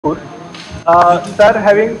Sir,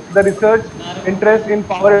 having the research interest in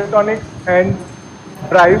power electronics and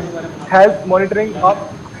drives, helps monitoring of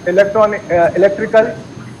electrical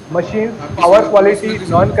machines, power quality,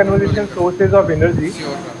 non-convection sources of energy.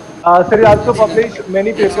 Sir, he also published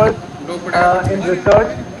many papers in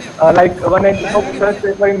research, like 194 research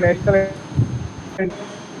paper in national and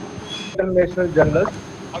international journals,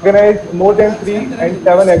 organized more than 3 and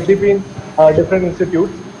 7 FDP in different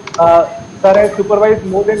institutes. Sir has supervised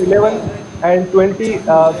more than 11 and 20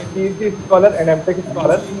 PhD scholar and MTech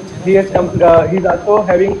scholar. He's also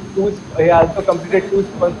having he also completed 2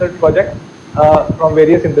 sponsored projects from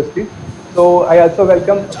various industries. So I also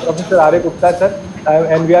welcome Professor R. A. Gupta, sir,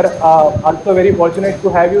 and we are also very fortunate to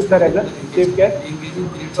have you, sir, as a chief guest.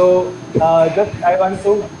 So just I want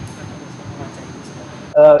to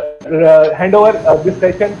hand over this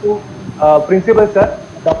session to Principal Sir,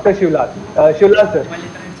 Dr. Shivlal. Shivlal Sir.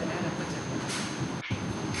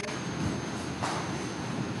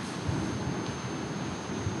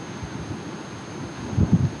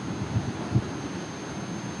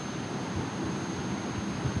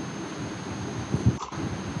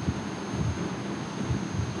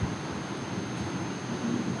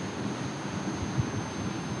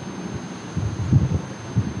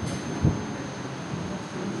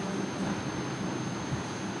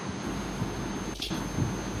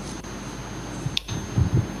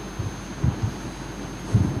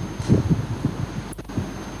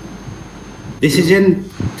 This is in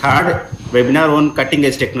third webinar on cutting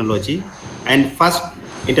edge technology and first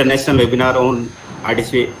international webinar on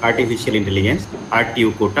artificial intelligence,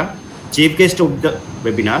 RTU quota. Chief guest of the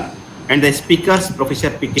webinar and the speakers,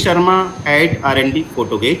 Professor P. K. Sharma, Head R&D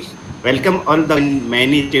Photo Gauge. Welcome all the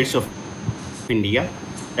many states of India.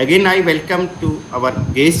 Again, I welcome to our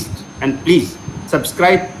guests and please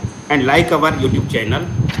subscribe and like our YouTube channel.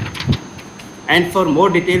 And for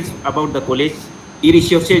more details about the college,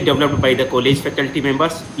 e-resources developed by the college faculty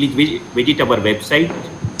members, please visit our website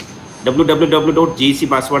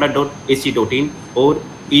www.gecbanswara.ac.in or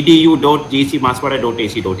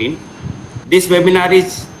edu.gecbanswara.ac.in. This webinar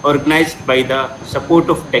is organized by the support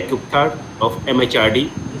of TechUp3 of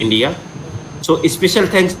MHRD, India. So special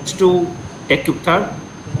thanks to TechUp3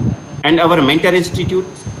 and our mentor institute,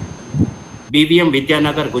 BVM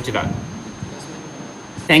Vidyanagar, Gujarat.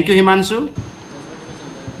 Thank you, Himanshu.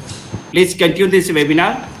 Please continue this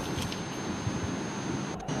webinar.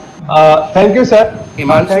 Thank you, sir.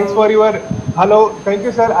 Thanks for your hello. Thank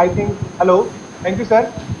you, sir. I think hello. Thank you,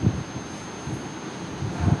 sir.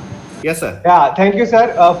 Yes, sir. Yeah, thank you,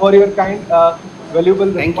 sir, for your kind,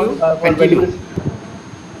 valuable Thank you. for valuable.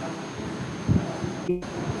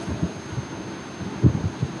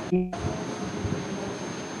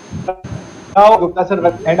 Now, Gupta sir,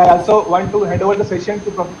 and I also want to hand over the session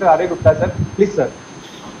to Professor R. A. Gupta sir. Please, sir.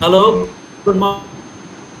 Hello, good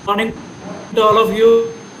morning to all of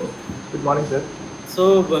you. Good morning, sir.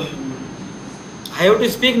 So, I have to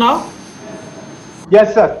speak now?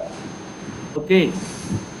 Yes, sir. Okay.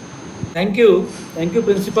 Thank you,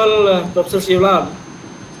 Principal Professor Shivlal.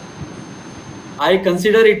 I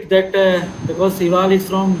consider it that because Shivlal is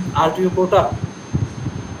from RTU quota,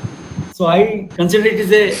 so I consider it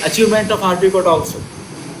is a achievement of RTU quota also.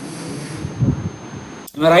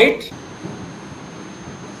 Am I right?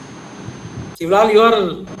 Shivlal, you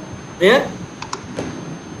are there?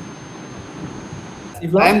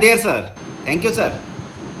 I am there, sir. Thank you, sir.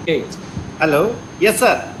 Okay. Hello. Yes,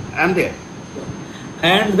 sir. I am there.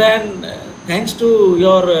 And then, thanks to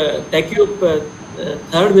your TechUp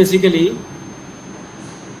third, basically,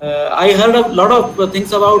 I heard a lot of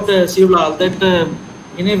things about Shivlal that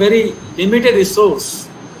in a very limited resource,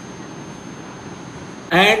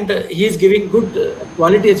 and he is giving good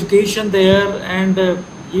quality education there, and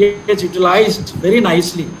he has utilized very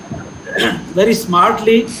nicely, very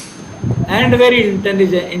smartly, and very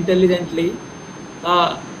intelligently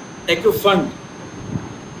TechUp fund.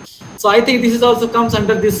 So I think this is also comes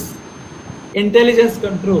under this intelligence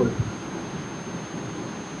control.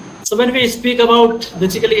 So when we speak about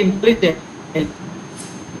basically intelligence,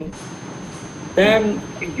 then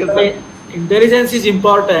intelligence is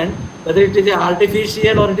important, whether it is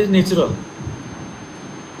artificial or it is natural.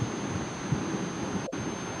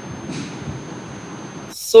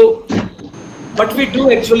 So what we do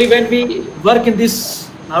actually when we work in this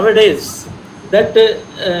nowadays, that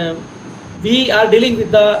we are dealing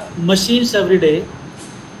with the machines every day.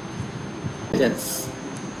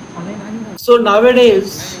 So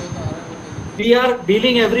nowadays we are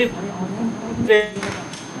dealing every day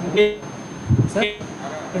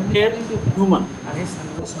human.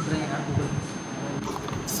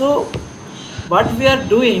 So what we are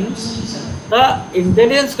doing, the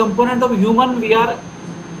intelligence component of human we are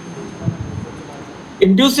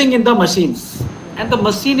inducing in the machines, and the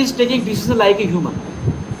machine is taking decision like a human.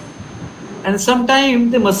 And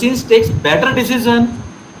sometimes the machines takes better decision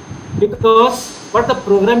because what the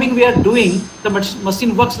programming we are doing, the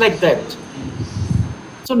machine works like that.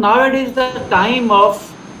 So nowadays the time of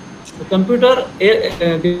the computer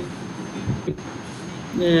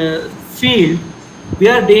field, we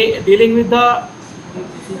are dealing with the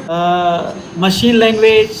machine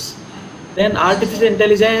language, then artificial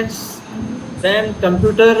intelligence, then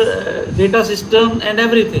computer data system and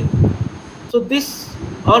everything. So this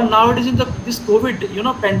all nowadays in this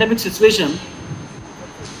COVID, pandemic situation,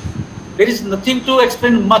 there is nothing to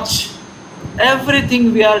explain much.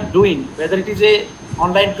 Everything we are doing, whether it is a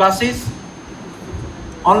online classes,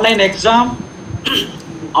 online exam,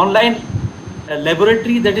 online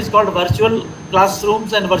laboratory, that is called virtual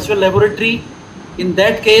classrooms and virtual laboratory. In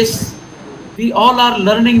that case, we all are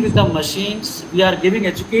learning with the machines. We are giving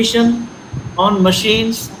education on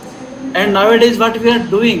machines. And nowadays what we are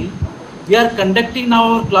doing, we are conducting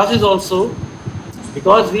our classes also,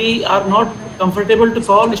 because we are not comfortable to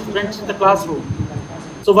call students in the classroom.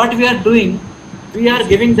 So what we are doing, we are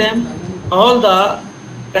giving them all the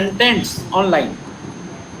contents online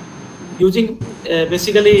using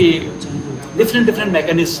basically different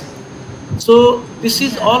mechanisms. So this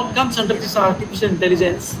is all comes under this artificial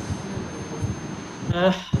intelligence.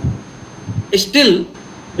 Still,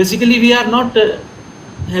 basically we are not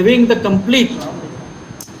having the complete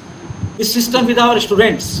this system with our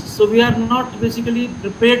students. So we are not basically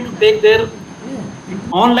prepared to take their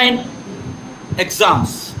online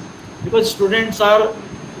exams, because students are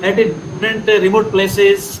at different remote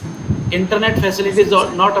places, internet facilities are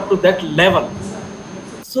not up to that level.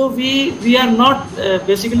 So we are not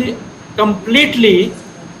basically completely,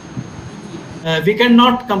 we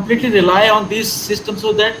cannot completely rely on this system,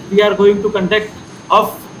 so that we are going to conduct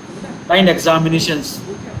offline examinations.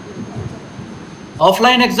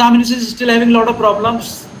 Offline examinations is still having a lot of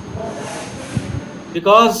problems,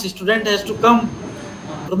 because student has to come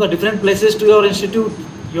from the different places to your institute.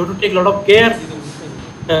 You have to take a lot of care.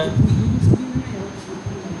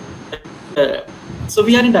 So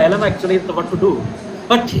we are in dilemma actually what to do.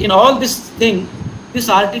 But in all this thing, this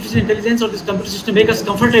artificial intelligence or this computer system make us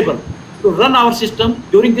comfortable to run our system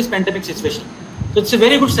during this pandemic situation. So it's a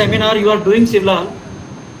very good seminar you are doing, Sivlal,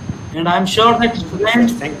 and I'm sure that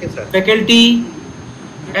students, faculty,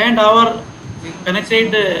 and our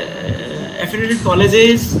connected affiliated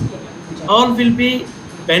colleges all will be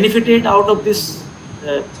benefited out of this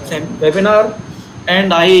webinar.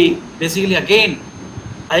 And I basically again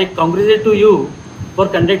I congratulate to you for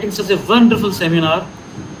conducting such a wonderful seminar,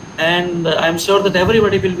 and I'm sure that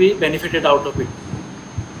everybody will be benefited out of it.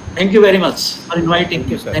 Thank you very much for inviting.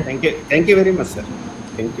 Thank you, sir. Thank you very much, sir.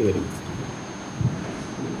 Thank you very much.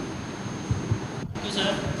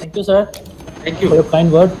 Thank you, sir. Thank you for your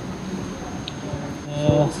kind word.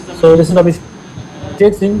 So this is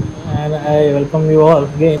Abhishek Singh, and I welcome you all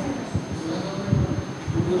again.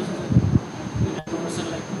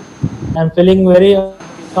 I'm feeling very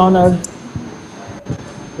honored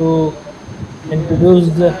to introduce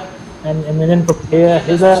an eminent professor.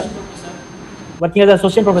 He's working as an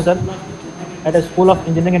associate professor at a School of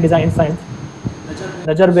Engineering and Design Science,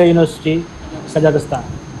 Nazarbayev University, Kazakhstan.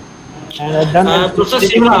 And I've done Professor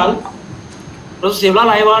Shivlal,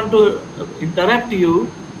 I want to interrupt you.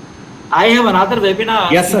 I have another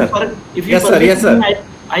webinar. Yes, sir. If you permit me,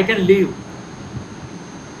 I can leave.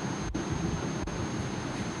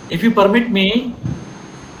 If you permit me.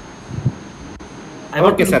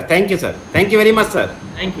 Okay, sir. Thank you, sir. Thank you very much, sir.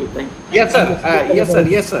 Thank you. Thank you. Yes, sir. Yes, sir.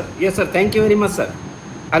 Yes, sir. Yes, sir. Thank you very much, sir.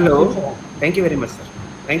 Hello. Thank you very much, sir.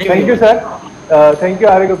 Thank you, sir. Thank you,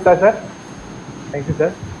 Ari Gupta, sir. Thank you,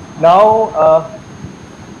 sir. Now,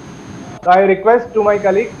 I request to my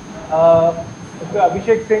colleague, Mr.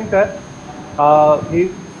 Abhishek Singh, sir.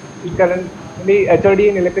 He is currently HOD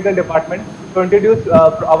in Electrical Department, to introduce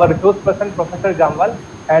our resource person, Professor Jamwal,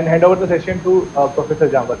 and hand over the session to Professor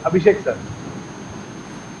Jamwal. Abhishek, sir.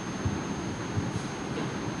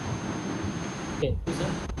 Okay.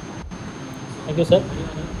 Thank you, sir.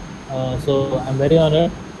 So I'm very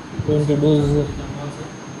honored to introduce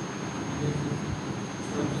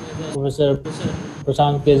Professor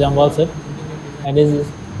Prashant K. Jamwal, sir, and is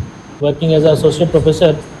working as an associate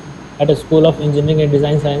professor at a School of Engineering and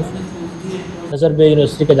Design Science, Nazarbayev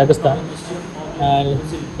University, Kazakhstan. And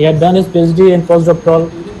he had done his PhD and postdoctoral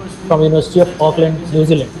from University of Auckland, New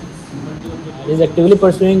Zealand. He is actively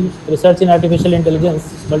pursuing research in artificial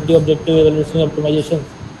intelligence, multi-objective evaluation optimization,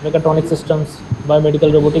 mechatronic systems,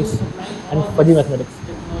 biomedical robotics, and fuzzy mathematics.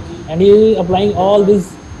 and he is applying all this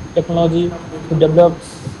technology to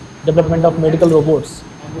development of medical robots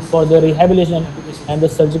for the rehabilitation and the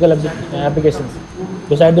surgical applications.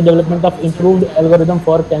 Besides the development of improved algorithm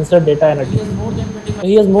for cancer data analytics. So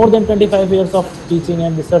he has more than 25 years of teaching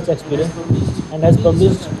and research experience and has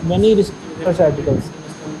published many research articles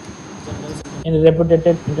in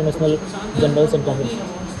reputed international journals and conferences.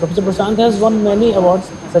 Professor Prashant has won many awards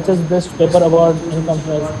such as Best Paper Award in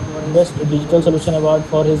Conference, Best Digital Solution Award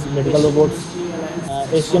for his medical robots,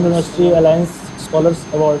 Asian University Alliance Scholars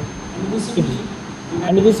Award, etc.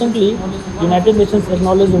 And recently, United Nations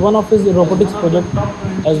acknowledged one of his robotics project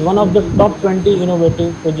as one of the top 20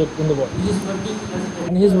 innovative projects in the world.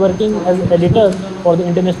 And he is working as editor for the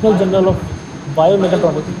International Journal of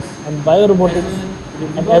Biomechatronics and Biorobotics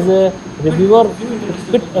and as a reviewer to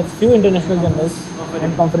quit a few international journals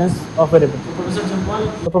and conferences of a reputation.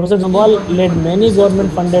 So Professor Jamwal led many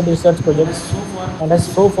government-funded research projects and has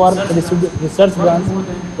so far received research grants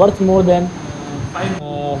worth more than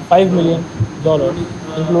 $5 million,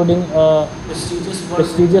 including a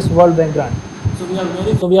prestigious World Bank grant.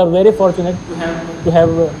 So we are very fortunate to have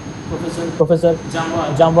Professor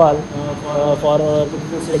Jamwal for our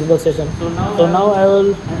technical session. So now I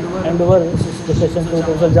will hand over the session to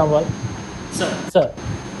Professor Jamwal. Sir.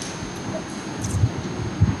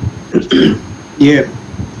 Yeah,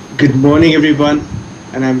 good morning, everyone,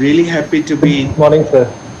 and I'm really happy to be Morning, sir.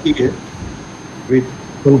 here with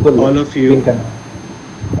बिल्कुल all of you. feel करना.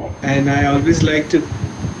 And I always like to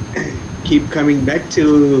keep coming back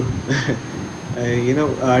to,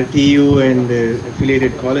 RTU and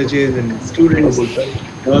affiliated colleges and students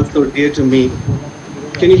are also dear to me.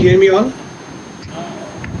 Can you hear me all?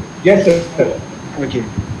 Yes, sir. Okay.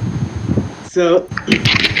 So,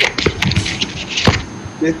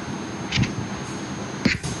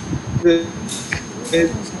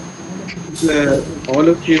 all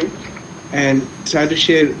of you and try to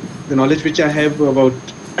share the knowledge which I have about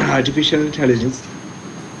artificial intelligence.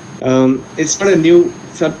 It's not a new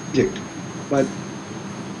subject, but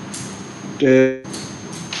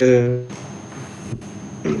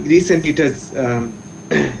recently it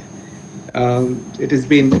has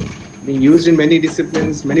been being used in many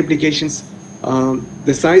disciplines, many applications.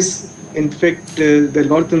 The size, in fact, the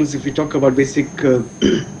algorithms, if we talk about basic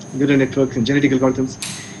neural networks and genetic algorithms,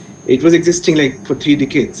 it was existing like for 3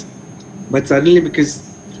 decades. But suddenly, because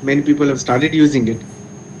many people have started using it,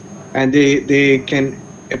 and they can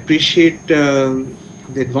appreciate the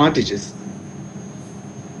advantages,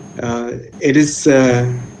 it is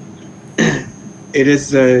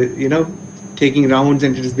taking rounds,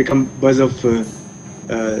 and it has become buzz of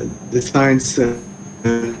the science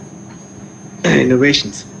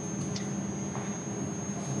innovations.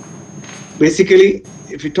 Basically,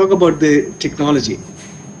 if we talk about the technology,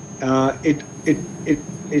 it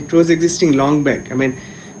was existing long back. I mean,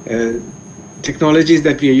 technologies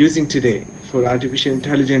that we are using today for artificial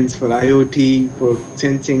intelligence, for IoT, for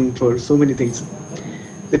sensing, for so many things.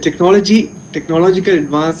 The technological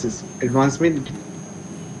advancement,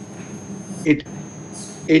 it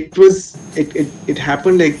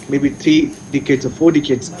happened like maybe 3 decades or 4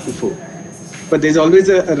 decades before. But there's always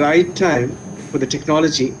a right time for the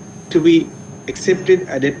technology to be accepted,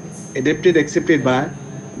 adapted, accepted by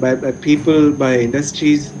people, by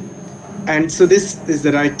industries, and so this is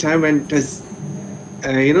the right time when it has,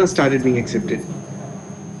 started being accepted.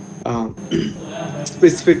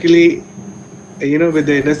 Specifically, with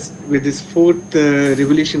this fourth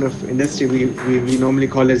revolution of industry, we normally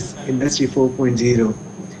call as Industry 4.0,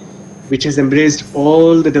 which has embraced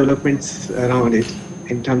all the developments around it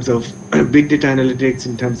in terms of big data analytics,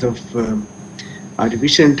 in terms of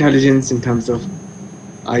artificial intelligence, in terms of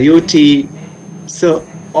IoT. So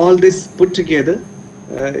all this put together,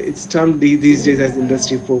 it's termed these days as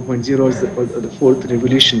Industry 4.0 or the fourth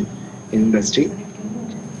revolution in industry.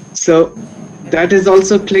 So that has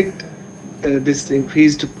also clicked this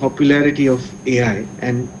increased popularity of AI,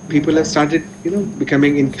 and people have started,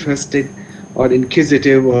 becoming interested or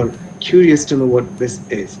inquisitive or curious to know what this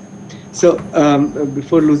is. So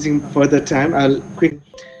before losing further time, I'll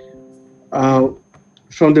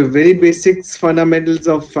from the very basics, fundamentals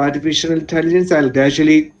of artificial intelligence, I'll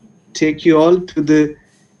gradually take you all to the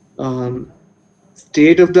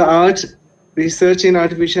state of the art research in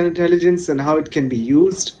artificial intelligence and how it can be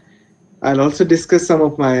used. I'll also discuss some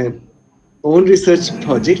of my own research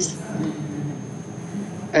projects,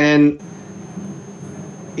 and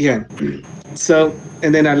yeah, so,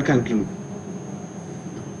 and then I'll conclude.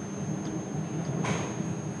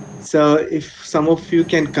 So if some of you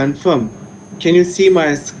can confirm, can you see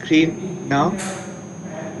my screen now?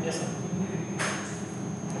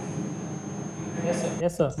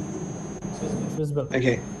 Yes, sir. It's visible.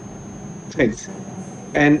 Okay, thanks.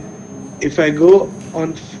 And if I go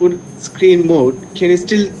on full screen mode, can you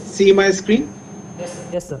still see my screen?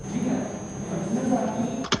 Yes, sir.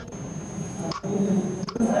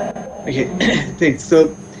 Okay, thanks.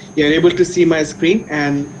 So you're able to see my screen,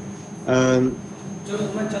 and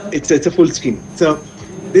it's a full screen. So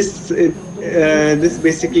this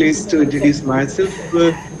basically is to introduce myself.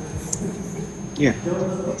 Yeah.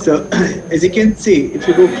 So as you can see, if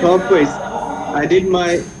you go clockwise, I did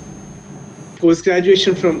my post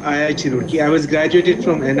graduation from IIT Roorkee. I was graduated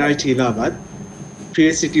from NIT Allahabad.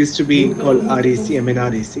 Previously, it used to be called RAC,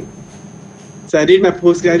 MNRAC. So I did my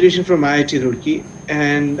post graduation from IIT Roorkee,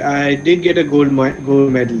 and I did get a gold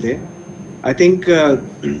medal there. I think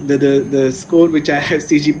the score which I have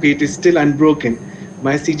CGPA is still unbroken.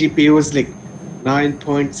 My CGPA was like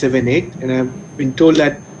 9.78, and I've been told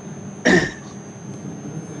that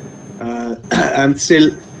I'm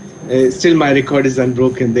still my record is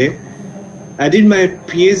unbroken there. I did my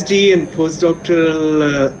PhD and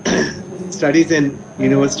postdoctoral studies in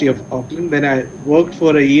University of Auckland. Then I worked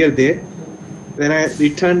for a year there. Then I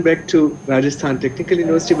returned back to Rajasthan Technical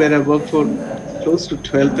University, where I worked for close to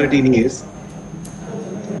 12, 13 years.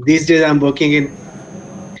 These days, I'm working in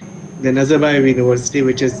the Nazarbayev University,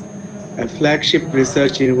 which is a flagship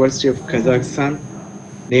research university of Kazakhstan,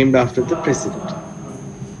 named after the president.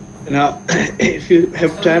 Now, if you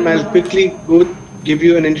have time, I'll quickly give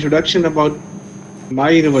you an introduction about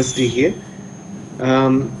my university here.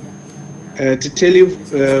 To tell you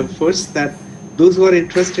first that those who are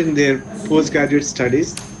interested in their postgraduate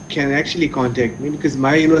studies can actually contact me, because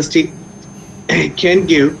my university can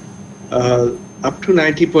give up to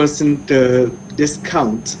 90%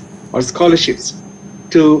 discounts or scholarships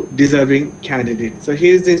to deserving candidates. So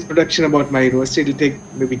here's the introduction about my university. It'll take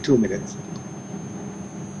maybe 2 minutes.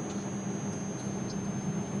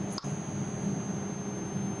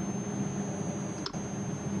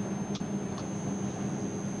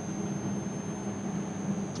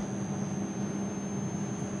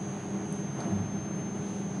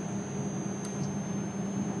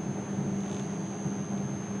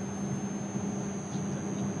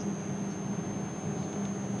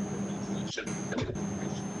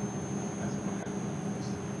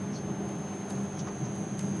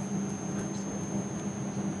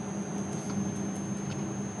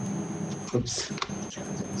 Oops.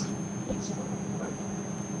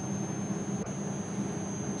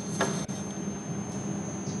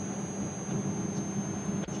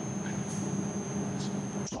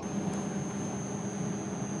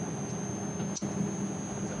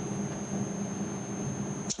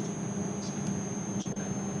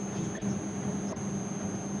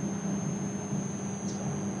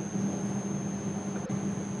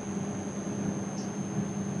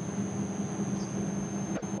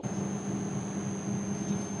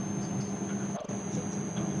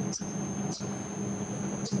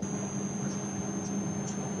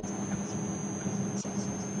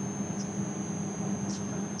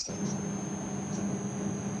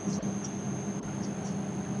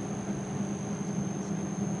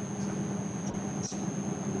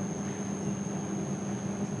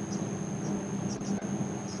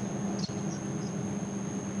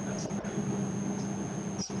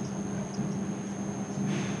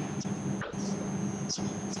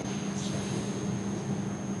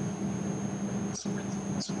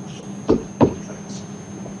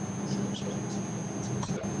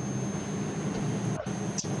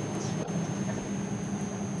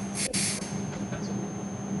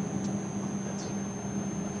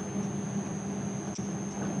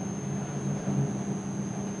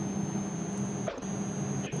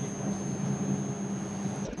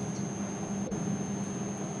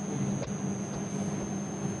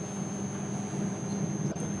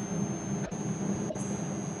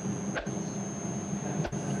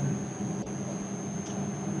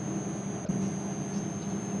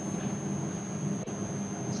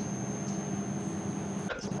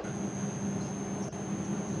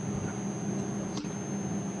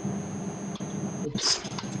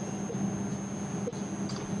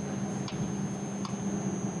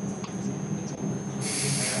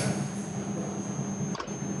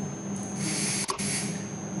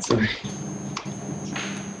 Sorry.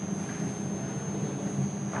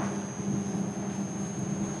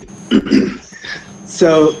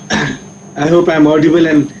 So I hope I'm audible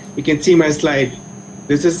and you can see my slide.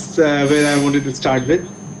 This is where I wanted to start with.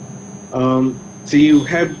 So you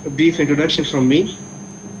have a brief introduction from me.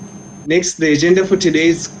 Next, the agenda for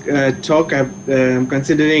today's talk, I'm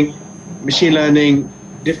considering machine learning,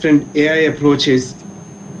 different AI approaches.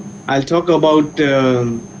 I'll talk about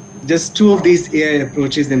just two of these AI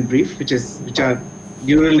approaches in brief, which are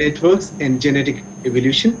neural networks and genetic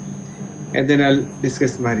evolution, and then I'll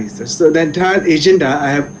discuss my research. So the entire agenda I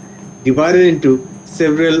have divided into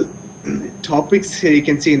several topics. Here you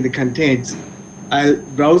can see in the contents. I'll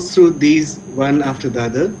browse through these one after the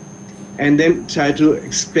other, and then try to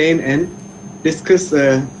explain and discuss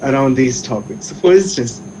around these topics. So for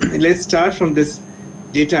instance, let's start from this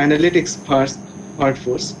data analytics part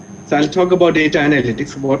first. So I'll talk about data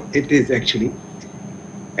analytics, what it is actually,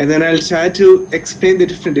 and then I'll try to explain the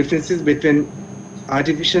different differences between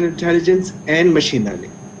artificial intelligence and machine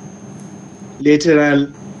learning. Later, I'll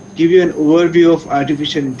give you an overview of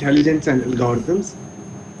artificial intelligence and algorithms.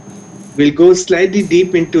 We'll go slightly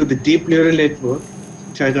deep into the deep neural network,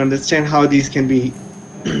 try to understand how these can be,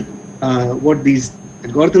 what these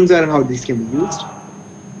algorithms are and how these can be used.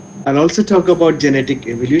 I'll also talk about genetic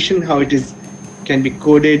evolution, how it is can be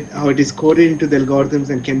coded, how it is coded into the algorithms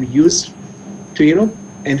and can be used to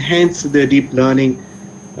enhance the deep learning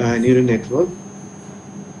neural network.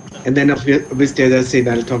 And then obviously, as I said,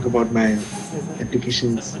 I'll talk about my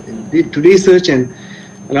applications to research, and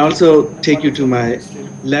I'll also take you to my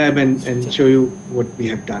lab and show you what we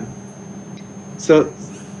have done. So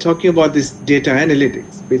talking about this data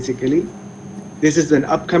analytics, basically, this is an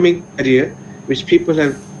upcoming area which people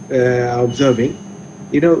have observing.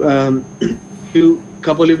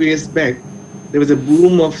 Couple of years back, there was a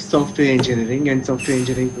boom of software engineering and software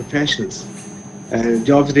engineering professionals.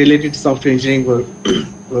 Jobs related to software engineering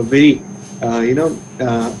were very,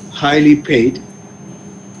 highly paid.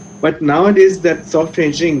 But nowadays, that software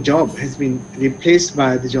engineering job has been replaced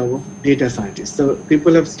by the job of data scientist. So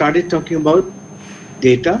people have started talking about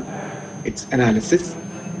data, its analysis,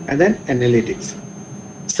 and then analytics.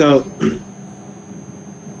 So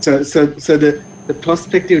the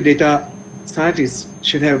prospective data scientists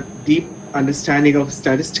should have deep understanding of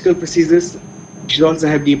statistical procedures, should also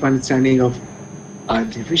have deep understanding of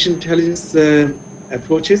artificial intelligence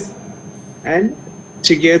approaches, and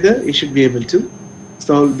together you should be able to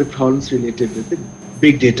solve the problems related with the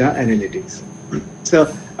big data analytics.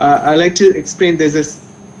 So I like to explain there's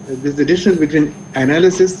a difference between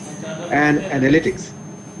analysis and analytics.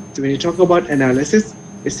 So when you talk about analysis,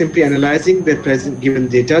 it's simply analyzing the present given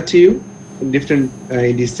data to you in different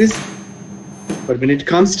indices. But when it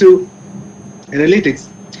comes to analytics,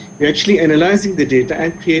 you're actually analyzing the data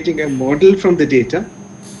and creating a model from the data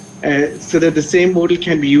so that the same model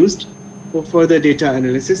can be used for further data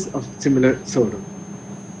analysis of similar sort of.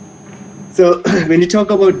 So when you talk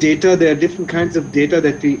about data, there are different kinds of data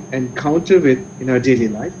that we encounter with in our daily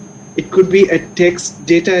life. It could be a text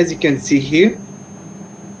data, as you can see here.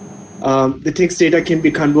 The text data can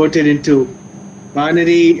be converted into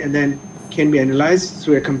binary and then can be analyzed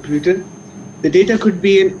through a computer. The data could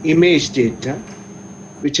be an image data,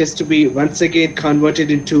 which has to be once again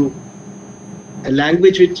converted into a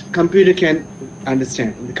language which computer can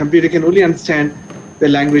understand. The computer can only understand the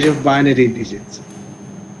language of binary digits.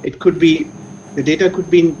 It could be, the data could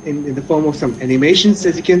be in the form of some animations,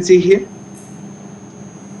 as you can see here.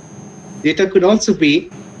 Data could also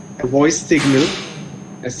be a voice signal,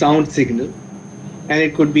 a sound signal, and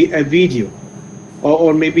it could be a video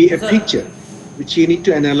or maybe a picture, which you need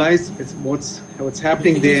to analyze what's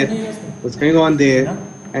happening there, what's going on there,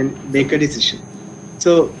 and make a decision.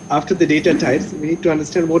 So after the data types, we need to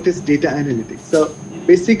understand what is data analytics. So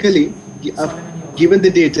basically, given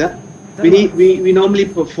the data, we normally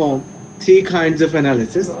perform three kinds of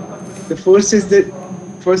analysis. The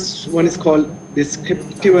first one is called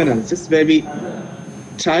descriptive analysis, where we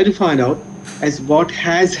try to find out as what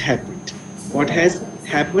has happened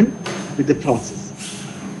with the process.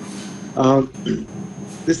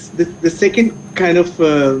 The second kind of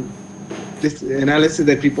this analysis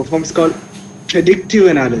that we perform is called predictive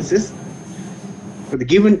analysis. From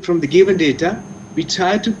the given data, we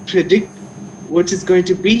try to predict what is going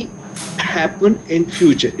to happen in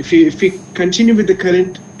future. If we continue with the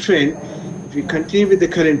current trend, if we continue with the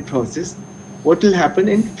current process, what will happen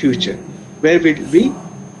in future? Where will we?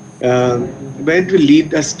 Where it will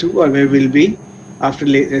lead us to, or where we'll be after,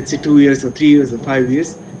 let's say, 2 years or 3 years or 5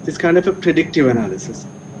 years. This kind of a predictive analysis.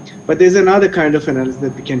 But there's another kind of analysis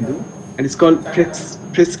that we can do, and it's called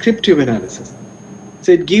prescriptive analysis.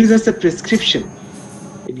 So it gives us a prescription.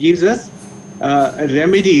 It gives us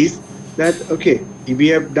remedies that, okay, we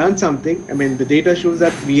have done something. I mean, the data shows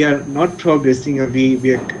that we are not progressing, or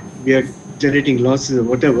we are generating losses or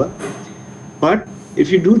whatever. But if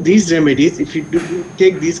you do these remedies, if you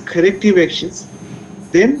take these corrective actions,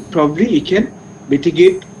 then probably you can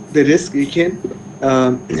mitigate the risk, you can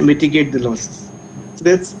mitigate the losses. So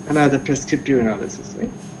that's another prescriptive analysis,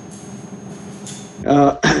 right?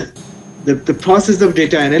 Uh, the process of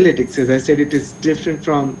data analytics, as I said, it is different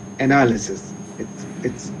from analysis.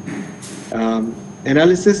 It's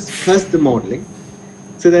analysis plus the modeling.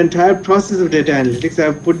 So the entire process of data analytics I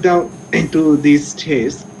have put down into these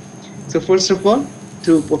tiers. So first of all,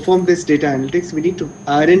 to perform this data analytics, we need to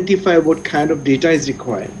identify what kind of data is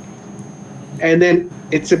required. And then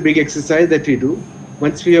it's a big exercise that we do.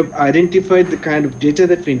 Once we have identified the kind of data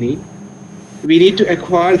that we need to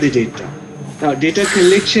acquire the data. Now, data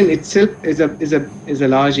collection itself is a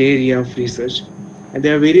large area of research, and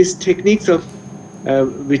there are various techniques of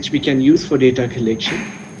which we can use for data collection.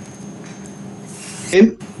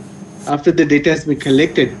 And after the data has been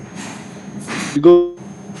collected, we go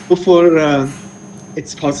for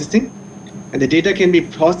its processing, and the data can be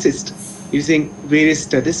processed using various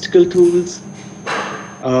statistical tools,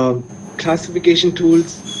 classification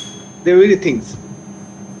tools. There are various things.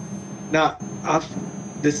 Now, after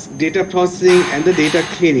this data processing and the data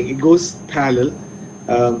cleaning, it goes parallel.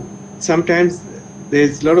 Sometimes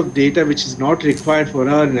there's a lot of data which is not required for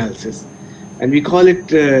our analysis, and we call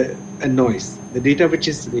it a noise. The data which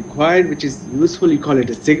is required, which is useful, we call it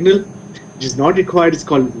a signal. Which is not required is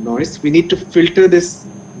called noise. We need to filter this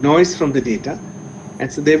noise from the data,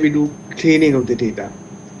 and so there we do cleaning of the data.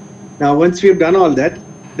 Now, once we have done all that,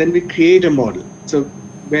 then we create a model. So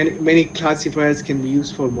many classifiers can be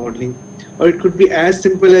used for modeling, or it could be as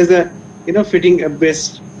simple as fitting a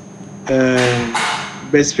best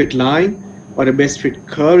fit line or a best fit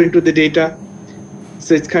curve into the data.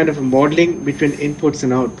 So it's kind of a modeling between inputs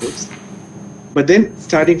and outputs. But then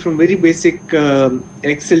starting from very basic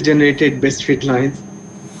Excel generated best fit lines,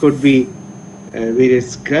 could be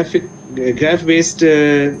various graph based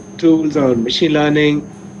tools or machine learning,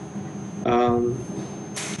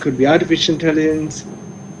 could be artificial intelligence,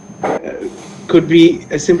 could be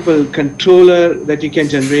a simple controller that you can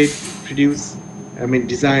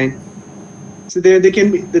design. So they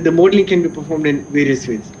can be the modeling can be performed in various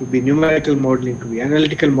ways. It could be numerical modeling, it could be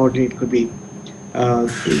analytical modeling, it could be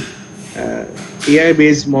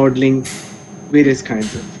AI-based modeling. Various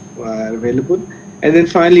kinds of are available. And then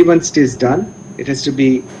finally, once it is done, it has to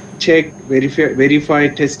be checked,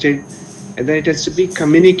 verified, tested, and then it has to be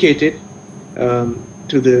communicated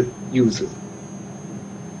to the user.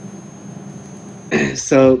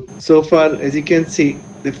 So far, as you can see,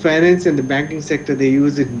 the finance and the banking sector, they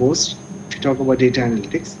use it most to talk about data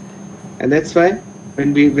analytics, and that's why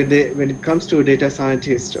when it comes to a data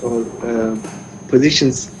scientist or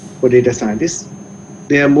positions for data scientists,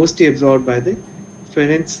 they are mostly absorbed by the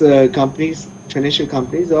financial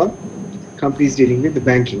companies, or companies dealing with the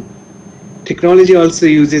banking. Technology also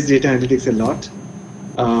uses data analytics a lot.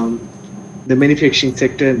 The manufacturing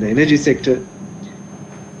sector and the energy sector.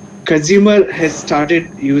 Consumer has started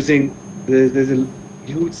using, there's a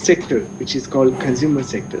huge sector which is called consumer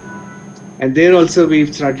sector. And there also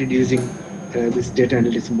we've started using this data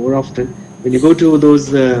analytics more often. When you go to those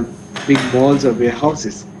big malls or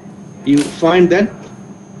warehouses, you find that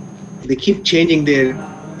they keep changing their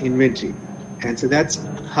inventory. And so that's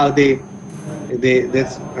how that's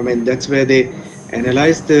where they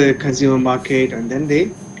analyze the consumer market, and then they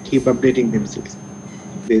keep updating themselves,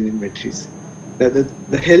 their inventories. The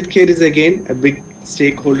healthcare is again a big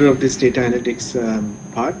stakeholder of this data analytics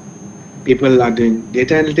part. People are doing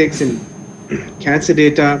data analytics in cancer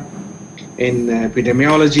data, in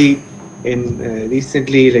epidemiology, in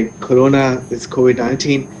recently like Corona, this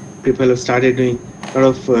COVID-19, people have started doing a lot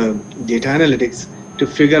of data analytics to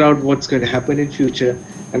figure out what's going to happen in future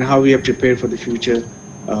and how we are prepared for the future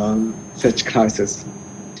such crisis.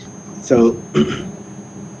 So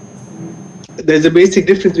there's a basic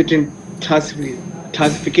difference between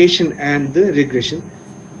classification and the regression.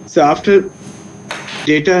 So after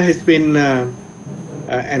data has been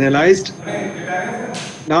analyzed,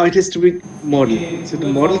 now it has to be modeled. So to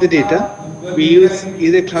model the data, we use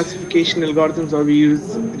either classification algorithms or we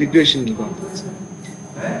use regression algorithms.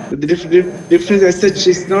 The difference as such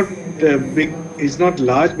is not big, is not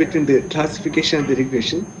large between the classification and the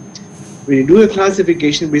regression. When you do a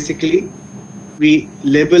classification, basically we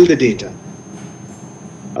label the data.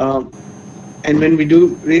 And when we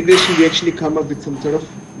do regression, we actually come up with some sort of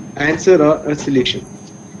answer or a solution.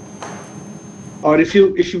 Or if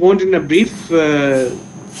you want in a brief, the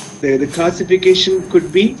classification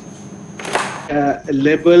could be a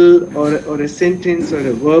label or a sentence or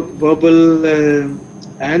a verbal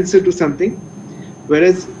answer to something,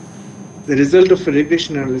 whereas the result of a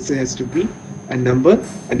regression analysis has to be a number,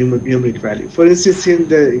 a numeric value. For instance, in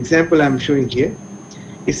the example I'm showing here,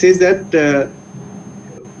 it says that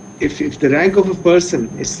if the rank of a person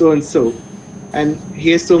is so and so, and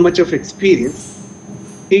he has so much of experience,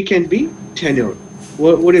 he can be tenured.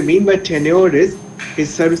 what I mean by tenured is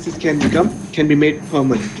his services can be made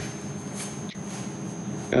permanent.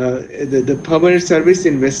 The permanent service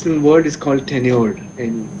in Western world is called tenured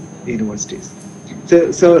in universities. So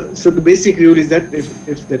the basic rule is that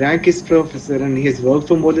if the rank is professor and he has worked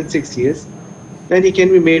for more than 6 years, then he can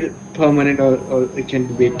be made permanent or it can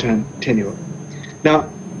be made tenured. Now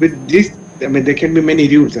with this, I mean, there can be many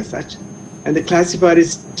rules as such, and the classifier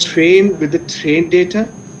is trained with the trained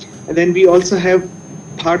data, and then we also have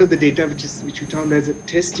part of the data which we term as a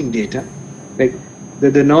testing data. Like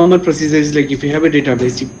the normal procedure is like if you have a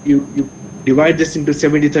database, you divide this into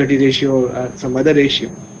 70-30 ratio or some other ratio.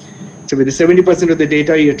 So with the 70% of the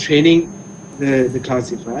data, you're training the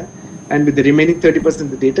classifier, and with the remaining 30% of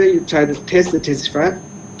the data, you try to test the classifier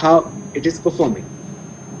how it is performing.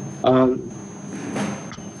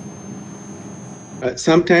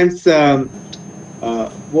 Sometimes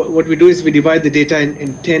what we do is we divide the data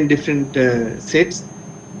in 10 different sets,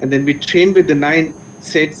 and then we train with the 9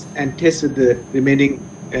 sets and test with the remaining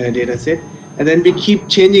data set, and then we keep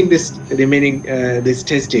changing this remaining this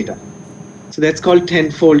test data. So that's called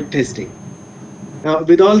 10-fold testing. Now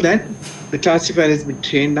with all that, the classifier has been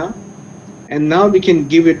trained now, and now we can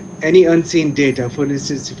give it any unseen data. For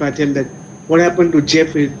instance, if I tell that what happened to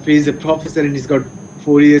Jeff if he's a professor and he's got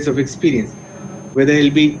 4 years of experience, whether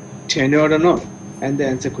he'll be tenured or not, and the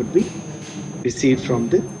answer could be received from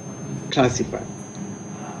the classifier.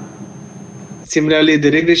 Similarly,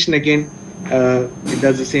 the regression again, it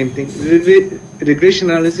does the same thing. Regression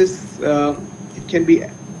analysis, it can be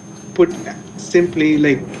put simply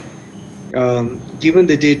like, given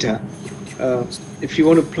the data, if you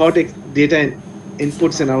want to plot data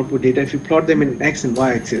inputs and output data, if you plot them in X and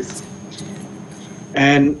Y axis,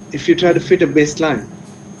 and if you try to fit a baseline,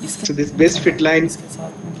 so this best fit line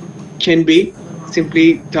can be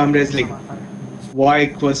simply termed as like y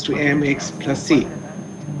equals to mx plus c,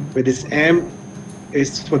 where this m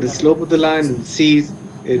is for the slope of the line and c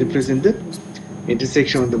represent the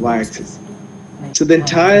intersection on the y-axis. So the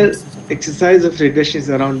entire exercise of regression is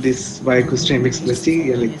around this y equals to mx plus c,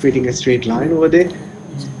 you're like fitting a straight line over there.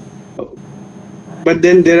 But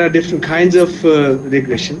then there are different kinds of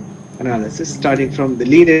regression analysis, starting from the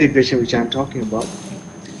linear regression, which I'm talking about.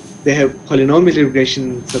 They have polynomial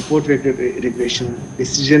regression, support vector regression,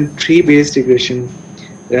 decision tree-based regression,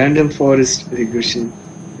 random forest regression,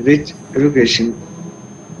 ridge regression.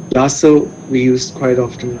 Lasso we use quite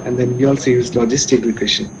often, and then we also use logistic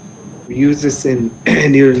regression. We use this in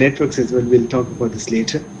neural networks as well. We'll talk about this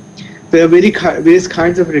later. There are various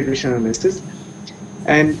kinds of regression analysis,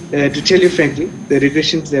 and to tell you frankly, the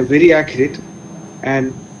regressions are very accurate,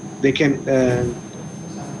 and they can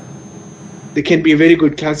be a very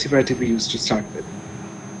good classifier to be used to start with.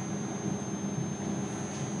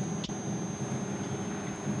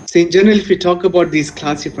 So in general, if we talk about these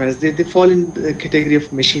classifiers, they fall in the category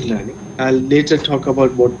of machine learning. I'll later talk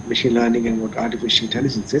about what machine learning and what artificial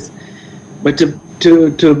intelligence is. But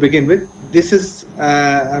to begin with, this is,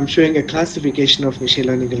 I'm showing a classification of machine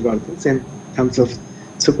learning algorithms in terms of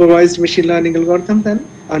supervised machine learning algorithms and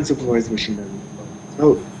unsupervised machine learning algorithms.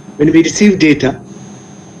 So when we receive data,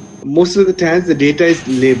 most of the times the data is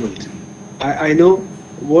labeled. I know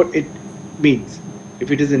what it means.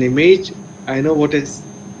 If it is an image, I know what is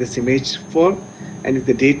this image for, and if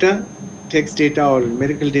the data, text data or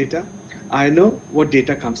numerical data, I know what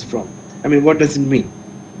data comes from. I mean, what does it mean?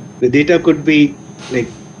 The data could be like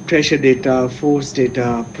pressure data, force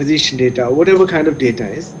data, position data, whatever kind of data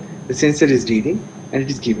is, the sensor is reading and it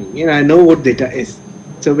is giving me, and I know what data is.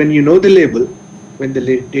 So when you know the label, when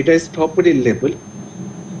the data is properly labeled,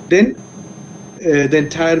 then the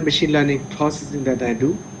entire machine learning processing that I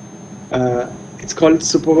do, it's called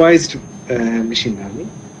supervised machine learning.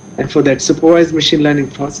 And for that supervised machine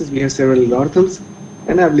learning process, we have several algorithms,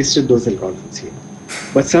 and I've listed those algorithms here.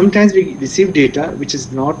 But sometimes we receive data which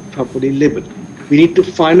is not properly labeled. We need to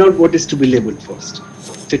find out what is to be labeled first.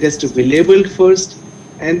 So it has to be labeled first,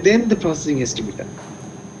 and then the processing has to be done.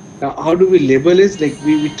 Now, how do we label is like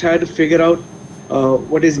we try to figure out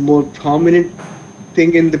what is more prominent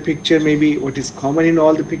thing in the picture, maybe what is common in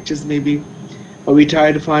all the pictures, maybe, or we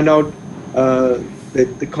try to find out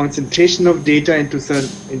the concentration of data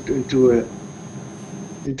into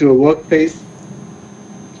a workplace,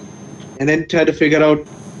 and then try to figure out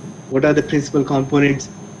what are the principal components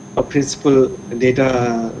or principal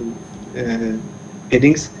data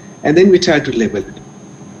headings, and then we try to label it.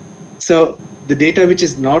 So the data which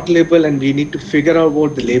is not labeled, and we need to figure out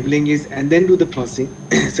what the labeling is and then do the processing.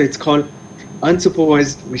 So it's called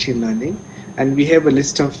unsupervised machine learning, and we have a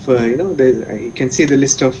list of you can see the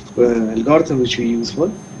list of algorithms which we use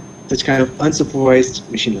for such kind of unsupervised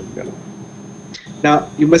machine learning. Now,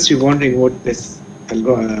 you must be wondering what is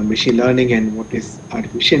machine learning and what is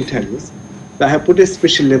artificial intelligence. So I have put a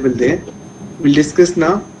special label there. We'll discuss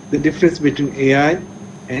now the difference between AI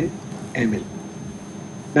and ML.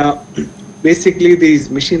 Now, basically these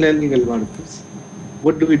machine learning algorithms,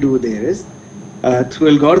 what do we do there is,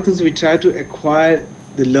 through algorithms we try to acquire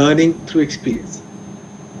the learning through experience.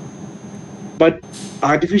 But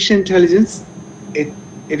artificial intelligence,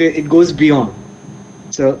 it goes beyond.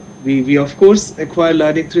 So we of course acquire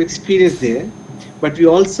learning through experience there, but we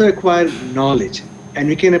also acquire knowledge, and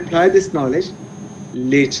we can apply this knowledge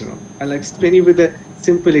later on. I'll explain you with a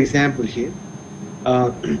simple example here.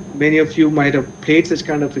 Many of you might have played such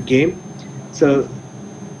kind of a game. So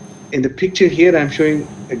in the picture here, I'm showing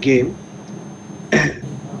a game.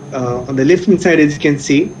 On the left hand side, as you can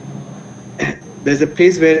see, there's a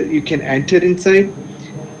place where you can enter inside,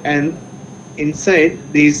 and inside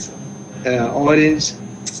these orange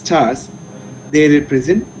stars, they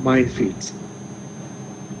represent minefields.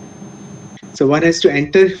 So one has to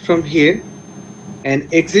enter from here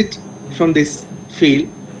and exit from this field,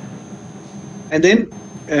 and then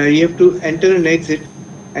you have to enter and exit,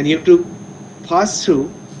 and you have to pass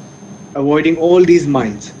through, avoiding all these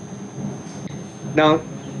mines. Now,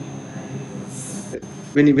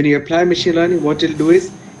 when you apply machine learning, what it'll do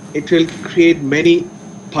is it will create many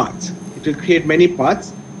paths. It will create many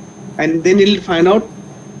paths, and then it'll find out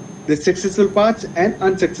the successful paths and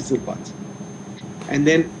unsuccessful paths. And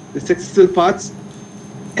then the successful paths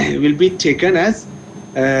will be taken as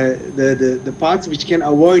the paths which can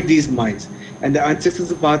avoid these mines, and the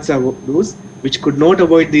unsuccessful paths are those which could not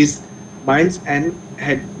avoid these mines and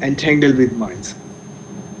had entangled with mines.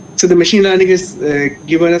 So the machine learning has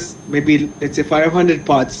given us maybe, let's say, 500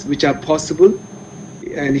 paths which are possible,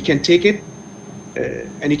 and you can take it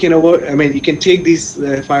and you can avoid. I mean, you can take these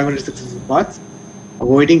 500 successful paths,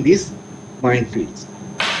 avoiding these minefields.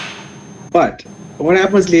 But what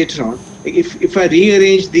happens later on? If I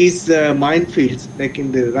rearrange these minefields, like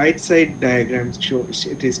in the right side diagram,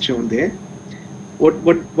 it is shown there.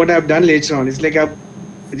 What I've done later on is like I've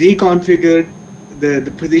reconfigured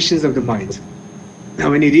the positions of the mines. Now,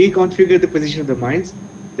 when you reconfigure the position of the mines,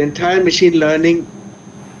 the entire machine learning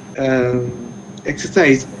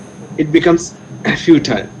exercise, it becomes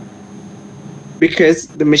futile, because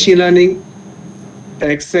the machine learning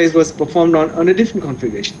exercise was performed on a different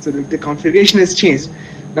configuration. So the configuration has changed.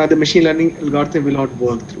 Now the machine learning algorithm will not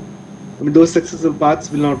work through. I mean, those successful paths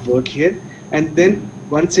will not work here. And then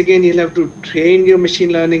once again, you'll have to train your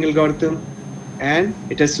machine learning algorithm, and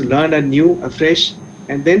it has to learn afresh,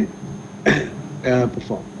 and then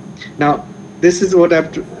perform. Now, this is what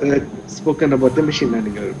I've spoken about the machine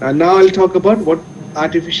learning algorithm. And now I'll talk about what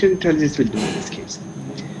artificial intelligence will do in this case.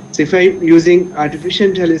 So if I'm using artificial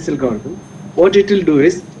intelligence algorithm, what it will do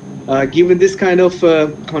is, given this kind of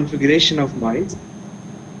configuration of mines,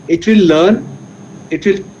 it will learn, it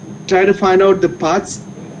will try to find out the paths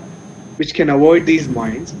which can avoid these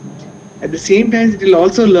mines. At the same time, it will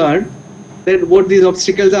also learn that what these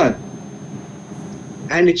obstacles are,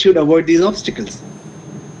 and it should avoid these obstacles.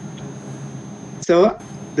 So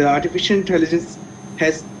the artificial intelligence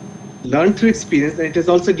has learned through experience, and it has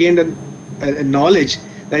also gained a knowledge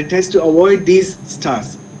that it has to avoid these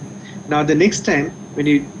stars. Now the next time when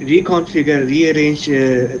you reconfigure, rearrange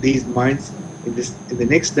these mines in the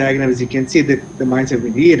next diagram, as you can see, that the mines have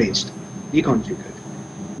been rearranged, reconfigured.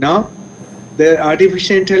 Now the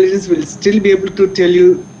artificial intelligence will still be able to tell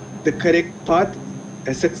you the correct path,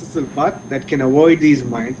 a successful path that can avoid these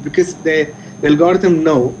mines, because the algorithm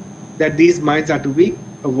know that these mines are to be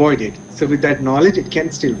avoided. So with that knowledge, it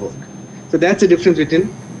can still work. So that's the difference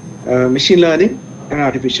between machine learning and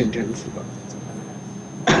artificial intelligence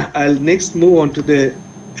algorithms. I'll next move on to the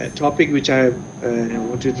topic which I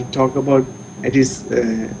wanted to talk about. It is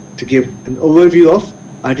to give an overview of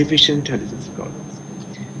artificial intelligence algorithms.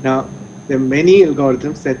 Now, there are many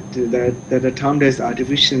algorithms that are termed as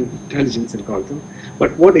artificial intelligence algorithms,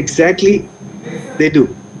 but what exactly they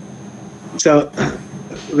do? So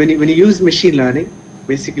when you use machine learning,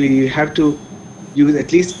 basically you have to use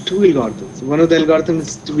at least two algorithms. One of the algorithms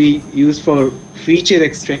is to be used for feature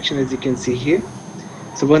extraction, as you can see here.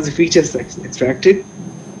 So once the feature is extracted,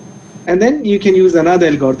 and then you can use another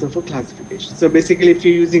algorithm for classification. So basically, if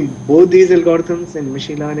you're using both these algorithms in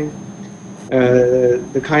machine learning,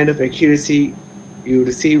 the kind of accuracy you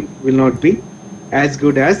receive will not be as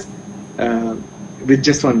good as with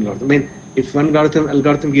just one algorithm. I mean, if one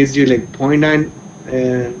algorithm gives you like 0.9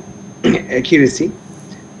 accuracy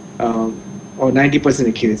or 90%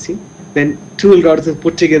 accuracy, then two algorithms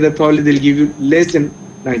put together probably they'll give you less than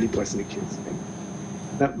 90% accuracy.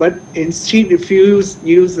 But instead, if you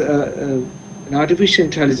use in artificial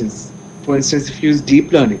intelligence, for instance, if you use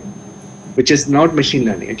deep learning, which is not machine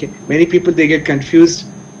learning. Okay, many people they get confused.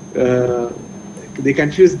 They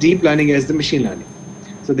confuse deep learning as the machine learning.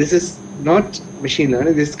 So this is not machine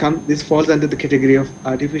learning. This falls under the category of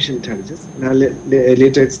artificial intelligence, and I'll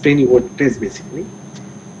later explain you what it is basically.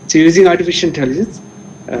 So using artificial intelligence,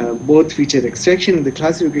 both feature extraction and the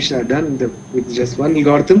classification are done with just one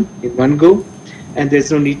algorithm in one go, and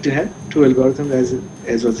there's no need to have two algorithms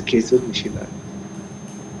as was the case with machine learning.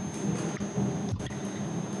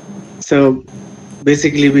 So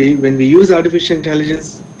basically, when we use artificial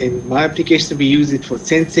intelligence in my application, we use it for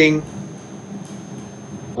sensing.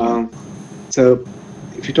 So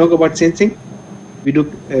if you talk about sensing, we do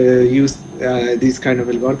use these kind of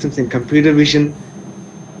algorithms in computer vision,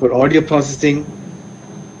 for audio processing,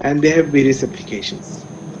 and they have various applications.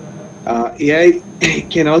 AI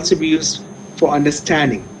can also be used for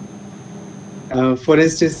understanding. For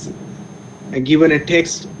instance, given a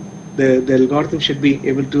text, the algorithm should be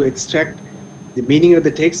able to extract the meaning of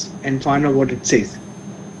the text and find out what it says.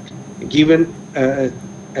 Given a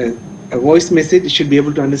voice message, it should be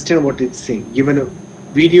able to understand what it's saying. Given a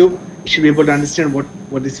video, it should be able to understand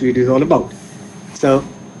what this video is all about. So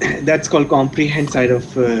that's called comprehend side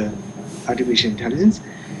of artificial intelligence.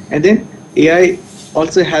 And then AI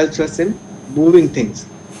also helps us in moving things,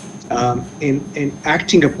 in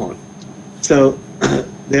acting upon. So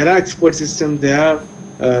there are expert systems, there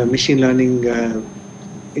are machine learning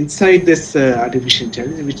inside this artificial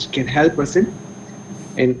intelligence, which can help us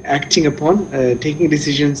in acting upon, taking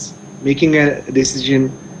decisions, making a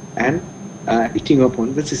decision, and acting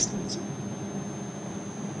upon the systems.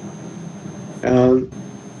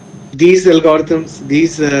 These algorithms,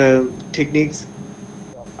 these techniques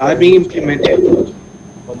are being implemented.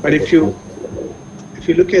 But if you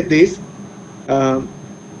look at this,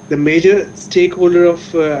 the major stakeholder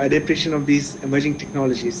of adaptation of these emerging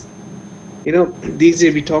technologies, these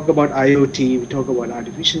days we talk about IoT, we talk about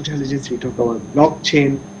artificial intelligence, we talk about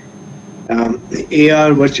blockchain,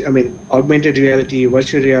 AR, augmented reality,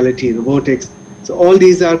 virtual reality, robotics. So all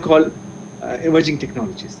these are called emerging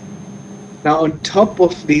technologies. Now, on top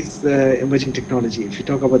of these emerging technology, if you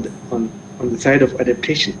talk about on the side of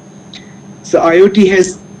adaptation, so IoT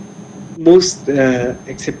has most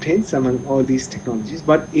acceptance among all these technologies,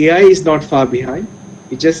 but AI is not far behind.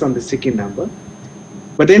 It's just on the second number.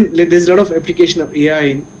 But then there's a lot of application of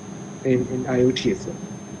AI in IoT as well.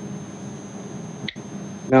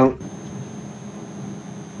 Now,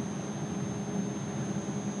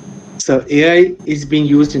 so AI is being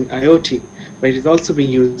used in IoT, but it is also being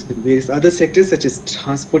used in various other sectors such as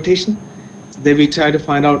transportation. So then we try to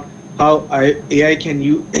find out how AI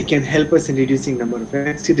can help us in reducing number of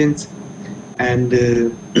accidents and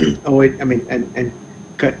avoid, and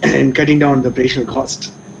cutting down the operational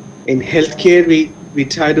costs. In healthcare, we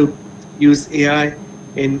try to use AI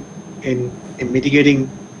in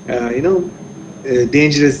mitigating,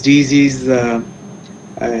 dangerous disease, their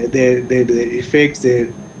effects,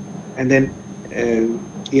 and then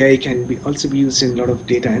AI can also be used in a lot of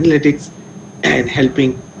data analytics and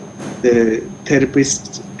helping the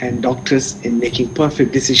therapists and doctors in making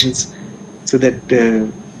perfect decisions so that the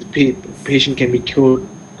patient can be cured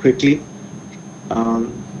quickly.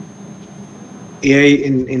 AI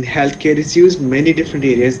in healthcare is used in many different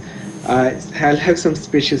areas. I'll have some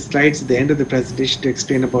special slides at the end of the presentation to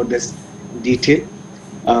explain about this in detail.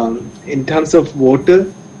 In terms of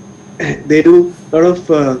water, they do a lot of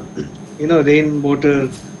rainwater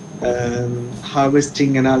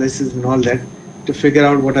harvesting analysis and all that to figure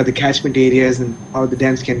out what are the catchment areas and how the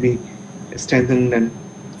dams can be strengthened, and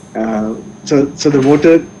so the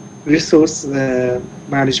water resource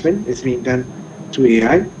management is being done through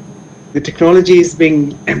AI. The technology is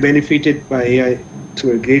being benefited by AI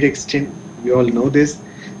to a great extent. We all know this.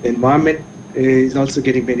 The environment is also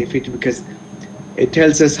getting benefited because it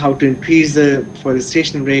tells us how to increase the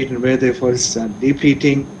forestation rate and where the forests are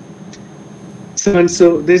depleting.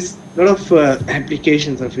 So there's a lot of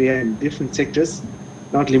applications of AI in different sectors,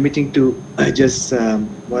 not limiting to just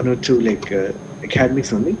one or two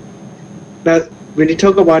academics only. Now, when you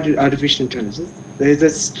talk about artificial intelligence, there is a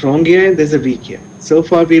strong AI and there's a weak AI. So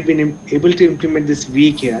far, we've been able to implement this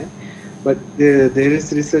weak AI, but there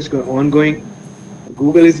is research ongoing.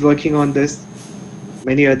 Google is working on this.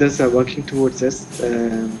 Many others are working towards this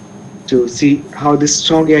to see how this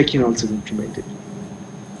strong AI can also be implemented.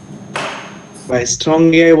 By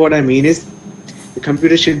strong AI, what I mean is the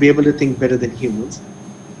computer should be able to think better than humans,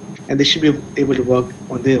 and they should be able to work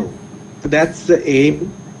on their own. So that's the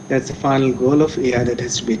aim. That's the final goal of AI that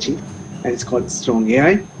has to be achieved, and it's called strong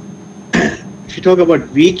AI. If you talk about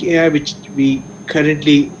weak AI, which we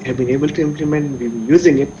currently have been able to implement, we've been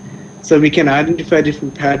using it, so we can identify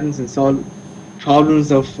different patterns and solve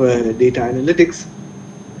problems of data analytics.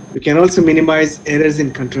 We can also minimize errors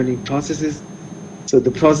in controlling processes. So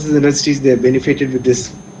the process industries, they are benefited with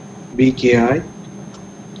this weak AI,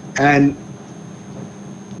 and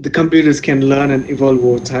the computers can learn and evolve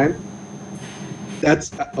over time.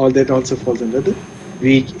 That's all. That also falls under the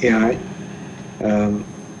weak AI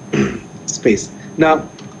space. Now,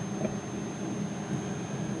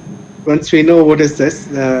 once we know what is this,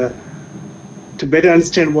 to better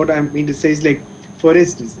understand what I mean to say is, like, for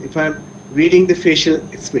instance, if I'm reading the facial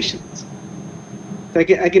expressions, I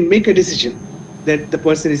can make a decision that the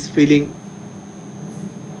person is feeling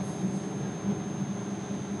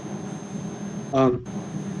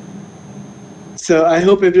so I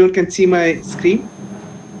hope everyone can see my screen.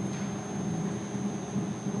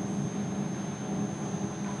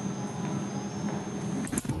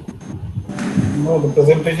 No, the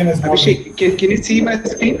presentation is not. Abhishek, can you see my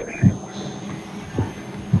screen?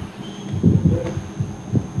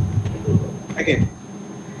 Okay.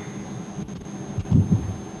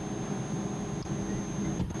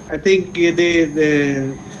 I think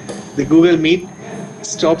the Google Meet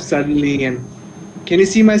stopped suddenly. And can you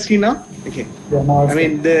see my screen now? Okay. Yeah, now I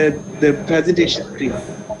mean the presentation screen.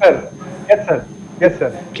 Sir. Yes, sir. Yes,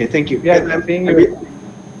 sir. Okay, thank you. Yes, I'm seeing you.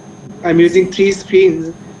 I'm using 3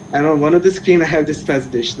 screens, and on one of the screen I have this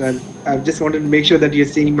presentation, and I just wanted to make sure that you're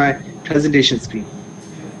seeing my presentation screen.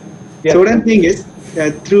 Yes, so what sir. I'm saying is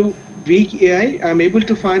that through weak AI, I'm able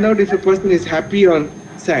to find out if a person is happy or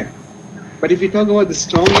sad. But if we talk about the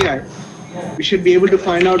strong AI, we should be able to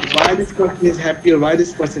find out why this person is happy or why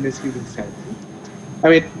this person is feeling sad. I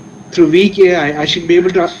mean, through weak AI, I should be able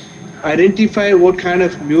to identify what kind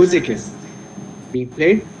of music is being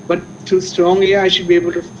played. But through strong AI, I should be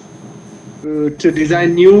able to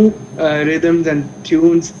design new rhythms and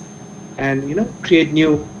tunes, and create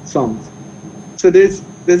new songs. So there's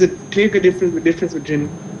a clear difference between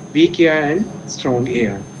weak AI and strong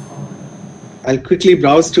AI. I'll quickly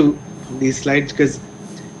browse to these slides because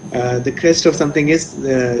the crest of something is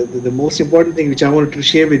the most important thing which I wanted to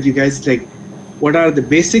share with you guys is, like, what are the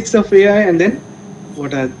basics of AI, and then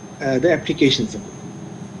what are the applications of it.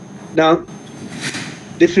 Now,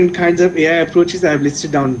 different kinds of AI approaches I have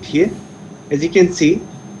listed down here. As you can see,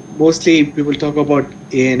 mostly people talk about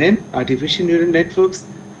ANN, artificial neural networks.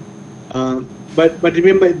 But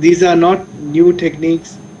remember, these are not new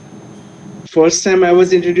techniques. First time I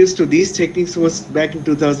was introduced to these techniques was back in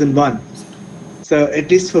 2001. So at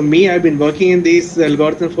least for me, I've been working in these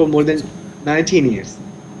algorithms for more than 19 years.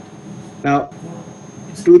 Now,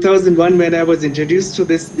 2001, when I was introduced to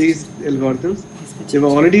these algorithms, there were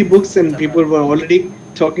already books and people were already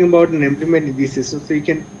talking about and implementing these systems. So you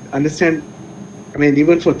can understand, I mean,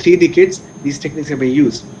 even for 3 decades, these techniques have been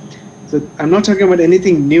used. So I'm not talking about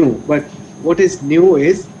anything new, but what is new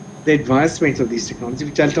is the advancements of these technologies,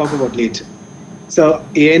 which I'll talk about later. So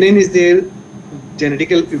ANN is there,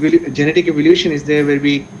 genetic evolution is there, where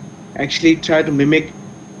we actually try to mimic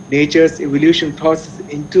nature's evolution process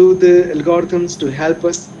into the algorithms to help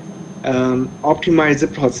us optimize the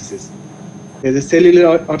processes. There's a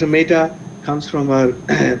cellular automata, comes from our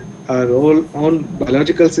own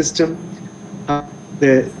biological system.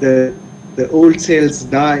 The old cells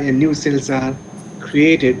die and new cells are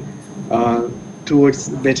created towards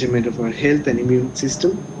the betterment of our health and immune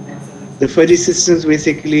system. The fuzzy systems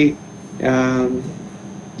basically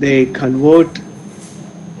they convert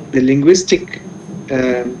the linguistic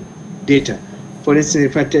data. For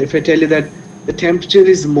instance, if I tell you that the temperature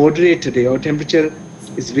is moderate today, or temperature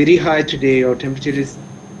is very high today, or temperature is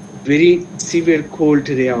very severe cold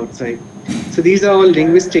today outside. So these are all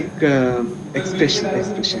linguistic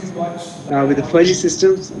expressions. With the fuzzy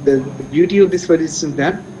systems, the beauty of this fuzzy system is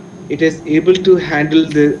that it is able to handle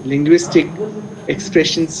the linguistic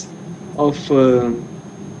expressions of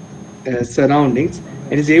surroundings,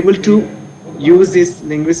 and is able to use these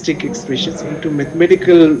linguistic expressions into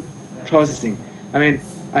mathematical processing. I mean,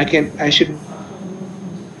 I should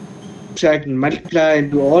subtract and multiply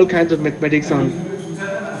and do all kinds of mathematics on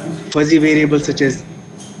fuzzy variables such as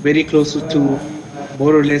very close to 2,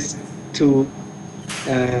 more or less to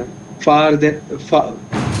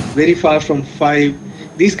very far from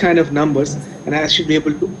 5, these kind of numbers, and I should be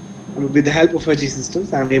able to, with the help of fuzzy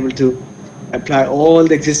systems, I'm able to apply all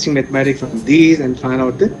the existing mathematics on these and find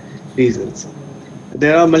out the results.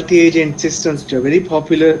 There are multi-agent systems which are very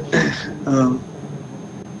popular.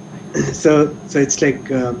 So it's like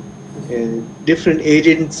different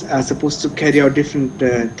agents are supposed to carry out different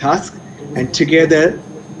tasks, and together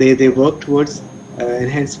they work towards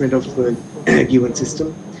enhancement of a given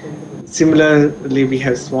system. Similarly, we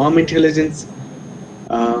have swarm intelligence.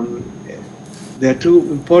 There are two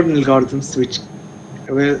important algorithms which,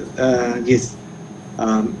 well, yes,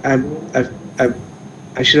 I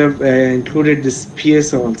should have included this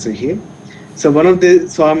PSO also here. So one of the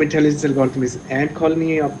swarm intelligence algorithm is ant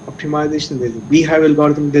colony optimization. There's a beehive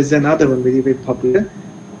algorithm. There's another one very, very popular,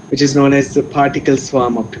 which is known as the particle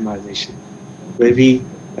swarm optimization, where we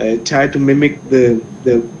try to mimic the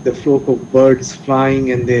flock of birds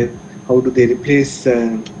flying and how do they replace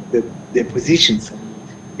their positions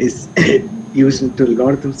is used into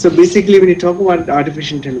algorithms. So basically, when you talk about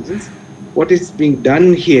artificial intelligence, what is being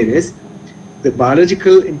done here is the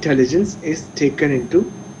biological intelligence is taken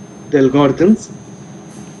into the algorithms,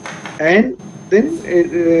 and then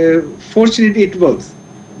fortunately it works.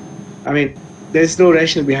 I mean, there's no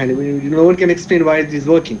rationale behind it. I mean, no one can explain why it is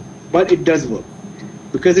working, but it does work.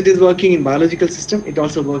 Because it is working in biological system, it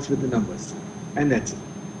also works with the numbers, and that's it.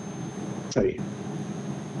 Sorry.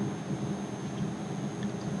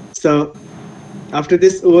 So after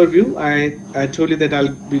this overview, I told you that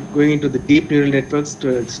I'll be going into the deep neural networks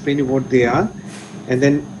to explain you what they are, and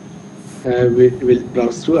then we'll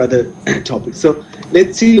browse through other topics. So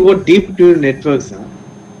let's see what deep neural networks are,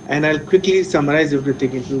 and I'll quickly summarize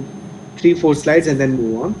everything into 3-4 slides and then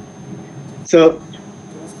move on. So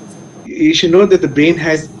you should know that the brain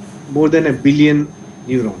has more than 1 billion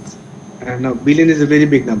neurons, and now billion is a very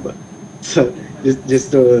big number. So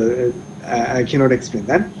I cannot explain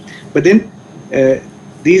that. But then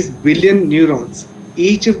these billion neurons,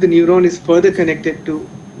 each of the neuron is further connected to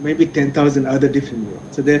maybe 10,000 other different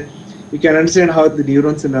neurons. So there you can understand how the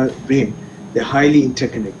neurons in our brain, they're highly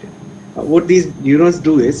interconnected. What these neurons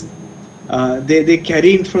do is they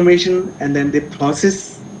carry information, and then they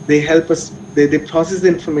process. They help us. They process the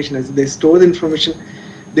information as they store the information.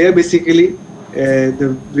 They are basically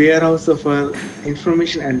the warehouse of our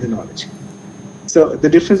information and the knowledge. So the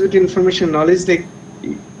difference between information and knowledge is like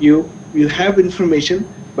you have information,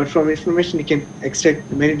 but from information you can extract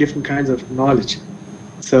many different kinds of knowledge.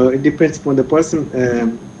 So it depends upon the person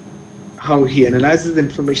how he analyzes the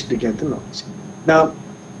information to get the knowledge. Now,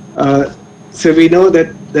 so we know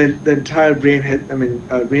that the entire brain has,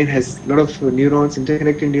 our brain has a lot of neurons,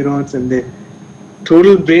 interconnected neurons, and the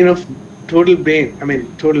total weight of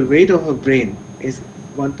a brain is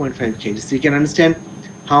 1.5 kg. So you can understand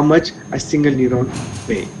how much a single neuron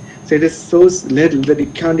weighs. So it is so little that you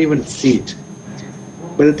can't even see it.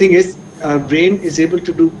 But the thing is, our brain is able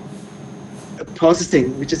to do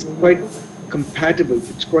processing which is quite compatible,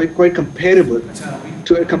 it's quite comparable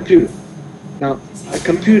to a computer. Now, a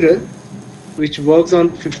computer which works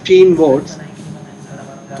on 15 watts,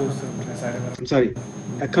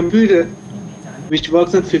 a computer which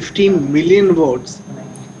works on 15 million watts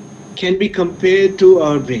can be compared to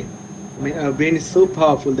our brain. I mean, our brain is so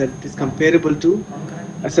powerful that it is comparable to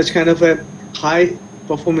such kind of a high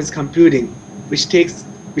performance computing which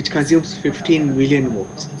consumes 15 million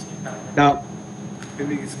watts. Now,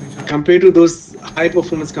 compared to those high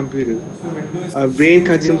performance computers, our brain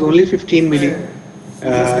consumes only 15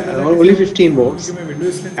 watts,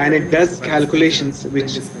 and it does calculations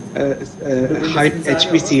which high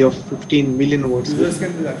HPC of 15 million watts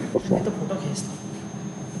perform.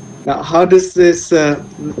 Now, how does this,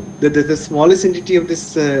 the smallest entity of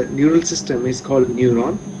this neural system is called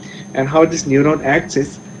neuron, and how this neuron acts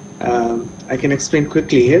is, I can explain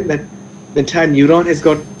quickly here that the entire neuron has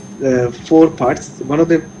got 4 parts. One of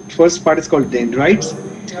the first part is called dendrites,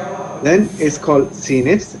 then it's called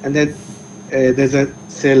synapse, and then there's a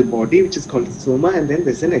cell body which is called soma, and then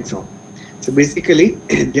there's an axon. So basically,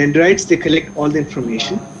 dendrites, they collect all the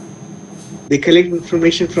information. They collect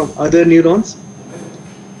information from other neurons.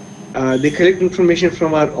 They collect information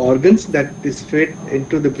from our organs that is fed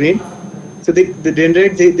into the brain. So the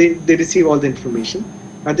dendrites, they receive all the information.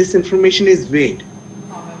 Now this information is weighed.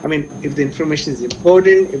 I mean, if the information is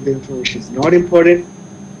important, if the information is not important.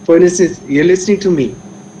 For instance, you're listening to me.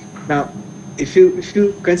 Now, if you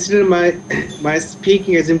consider my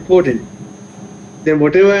speaking as important, then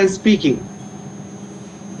whatever I'm speaking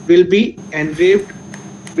will be engraved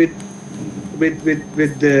with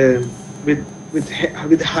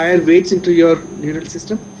higher weights into your neural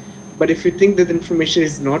system. But if you think that the information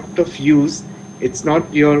is not of use, it's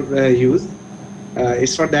not your use,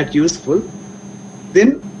 it's not that useful,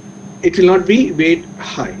 then it will not be weight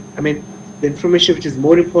high. I mean, the information which is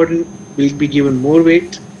more important will be given more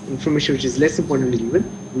weight. Information which is less important will be given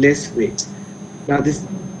less weight. Now this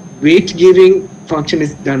weight giving function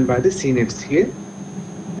is done by the synapse here,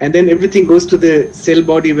 and then everything goes to the cell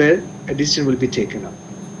body where a decision will be taken up.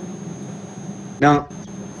 Now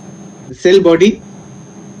the cell body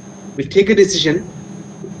will take a decision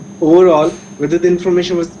overall whether the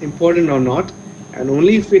information was important or not, and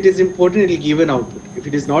only if it is important, it will give an output. If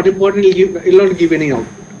it is not important, it will not give any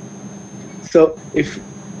output. So if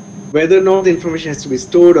whether or not the information has to be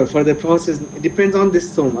stored or further processed, it depends on this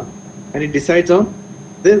soma, and it decides on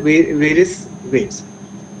the various weights.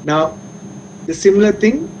 Now, the similar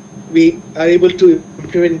thing we are able to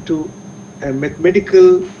implement into a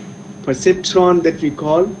mathematical perceptron that we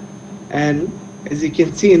call, and as you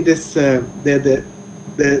can see in this, the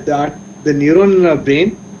neuron in our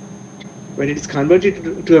brain, when it is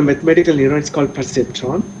converted to a mathematical neuron, it's called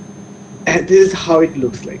perceptron, and this is how it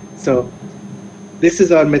looks like. So this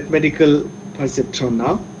is our mathematical perceptron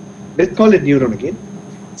now. Let's call it neuron again.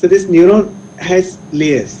 So this neuron has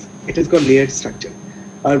layers. It has got layered structure.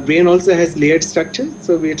 Our brain also has layered structure,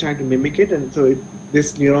 so we are trying to mimic it, and so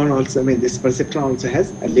this neuron also, this perceptron also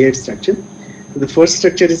has a layered structure. So the first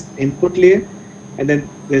structure is input layer, and then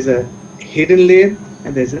there's a hidden layer,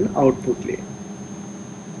 and there's an output layer.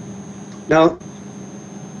 Now,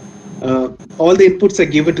 all the inputs are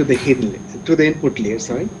given to the hidden layer, to the input layer.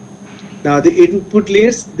 Sorry. Now the input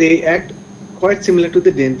layers, they act quite similar to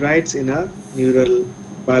the dendrites in a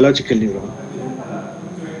biological neuron.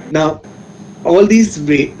 Now, all these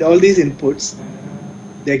inputs,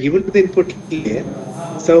 they are given to the input layer.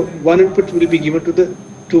 So one input will be given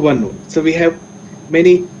to one node. So we have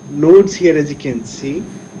many nodes here, as you can see.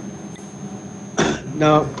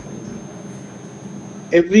 Now,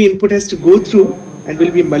 every input has to go through and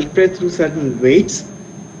will be multiplied through certain weights.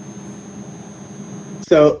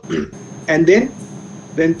 So, and then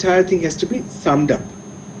the entire thing has to be summed up.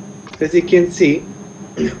 As you can see,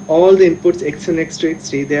 all the inputs x1, x2,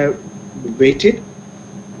 x3, they are weighted,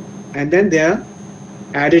 and then they are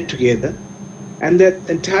added together, and that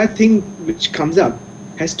entire thing which comes up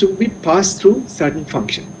has to be passed through certain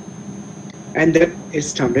function, and that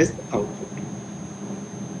is termed as output.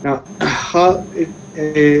 Now, how it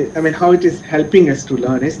is helping us to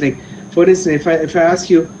learn is like, for instance, if I ask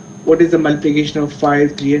you what is the multiplication of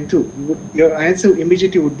 5, 3, and 2, your answer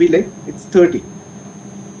immediately would be like it's 30.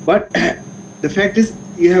 But the fact is,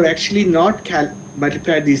 you have actually not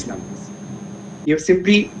multiplied these numbers. You have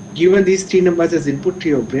simply given these three numbers as input to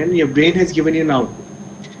your brain. Your brain has given you an output.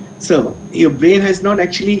 So your brain has not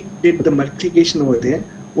actually did the multiplication over there.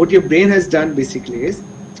 What your brain has done basically is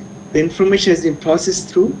the information has been processed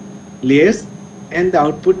through layers, and the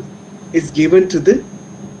output is given to the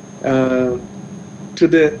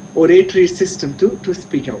oratory system to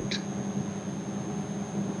speak out.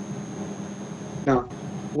 Now,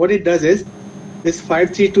 what it does is this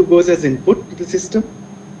 532 goes as input to the system,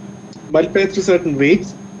 multiplied through certain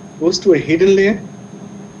weights, goes to a hidden layer.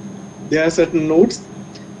 There are certain nodes.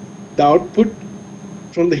 The output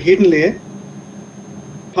from the hidden layer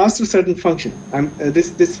pass through certain function.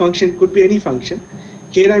 This function could be any function.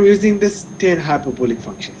 Here I'm using this 10 hyperbolic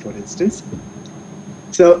function, for instance.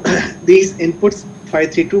 So these inputs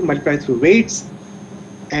 532 multiplied through weights,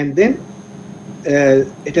 and then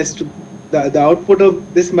it has to the output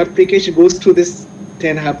of this multiplication goes through this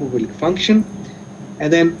 10 hyperbolic function,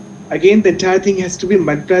 and then again the entire thing has to be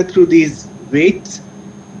multiplied through these weights,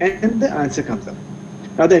 and the answer comes up.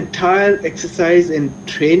 Now the entire exercise in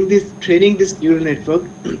training this neural network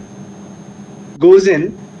goes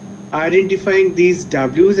in identifying these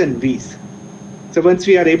W's and V's. So once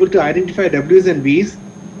we are able to identify W's and V's,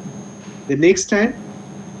 the next time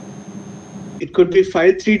it could be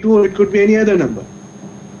 532 or it could be any other number.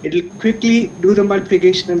 It will quickly do the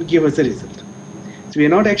multiplication and give us a result. So we are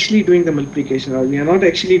not actually doing the multiplication, or we are not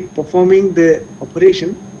actually performing the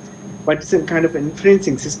operation, but it's a kind of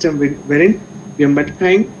inferencing system wherein we are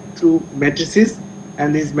multiplying through matrices,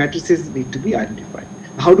 and these matrices need to be identified.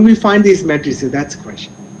 How do we find these matrices? That's the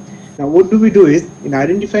question. Now, what do we do is, in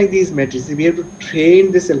identifying these matrices, we have to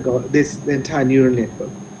train the entire neural network.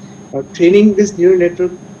 Now, training this neural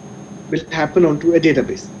network will happen onto a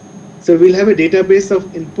database. So we'll have a database of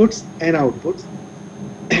inputs and outputs,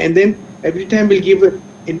 and then every time we'll give an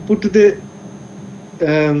input to the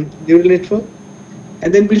neural network,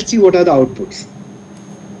 and then we'll see what are the outputs.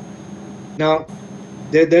 Now,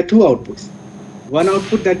 there are two outputs. One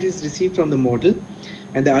output that is received from the model,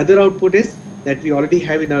 and the other output is that we already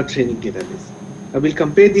have in our training database. Now we'll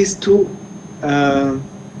compare these two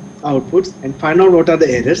outputs and find out what are the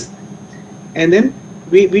errors, and then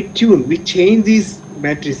we change these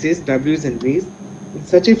matrices W's and V's in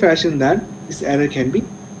such a fashion that this error can be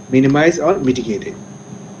minimized or mitigated.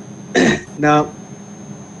 Now,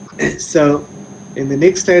 so in the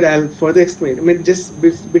next slide I'll further explain. Just a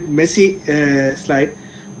bit messy slide,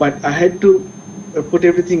 but I had to put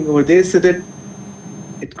everything over there so that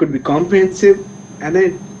it could be comprehensive, and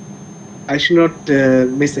then I should not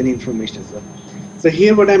miss any information as well. So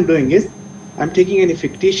here what I'm doing is, I'm taking any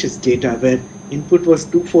fictitious data where input was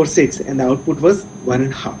 246 and the output was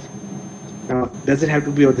 1.5. Now, does it have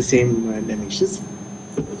to be of the same dimensions?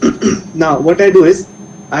 Now, what I do is,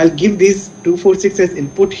 I'll give these 246 as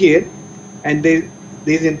input here, and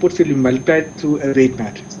these inputs will be multiplied through a weight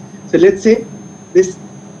matrix. So let's say this,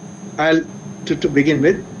 to begin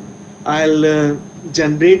with, I'll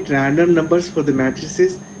generate random numbers for the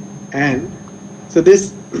matrices, and so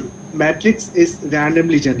this matrix is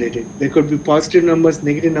randomly generated. There could be positive numbers,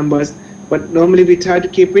 negative numbers, but normally we try to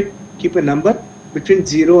keep a number between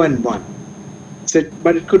 0 and 1. So,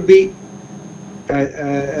 but it could be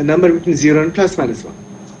a number between 0 and plus minus 1.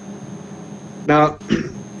 Now,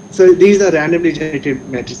 so these are randomly generated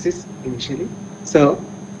matrices initially. So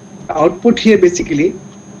output here basically,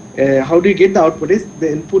 how do you get the output is, the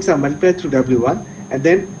inputs are multiplied through W1, and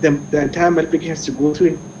then the entire multiplication has to go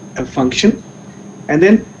through a function, and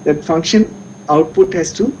then that function output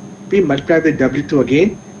has to be multiplied with W2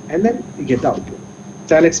 again, and then you get the output.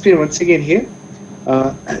 So I'll explain once again here.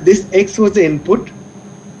 This X was the input.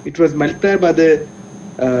 It was multiplied by the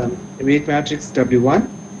weight matrix W1,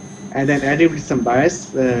 and then added with some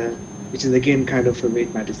bias, which is again kind of a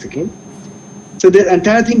weight matrix again. So the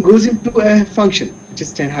entire thing goes into a function, which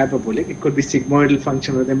is 10 hyperbolic. It could be sigmoidal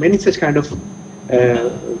function, or there are many such kind of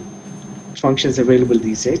functions available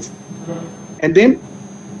these days. And then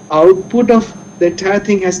output of the entire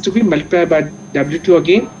thing has to be multiplied by W2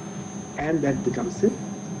 again, and that becomes the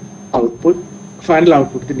output, final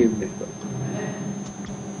output of the neural network.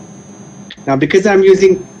 Now, because I'm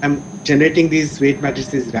generating these weight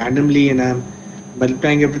matrices randomly, and I'm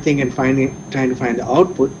multiplying everything and trying to find the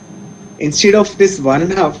output, instead of this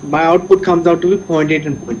 1.5, my output comes out to be 0.8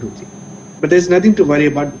 and 0.23. But there's nothing to worry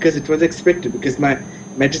about because it was expected, because my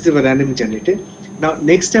matrices were randomly generated. Now,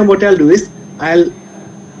 next time what I'll do is, I'll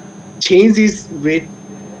change these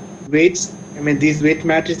weights. These weight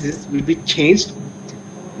matrices will be changed,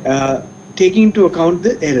 taking into account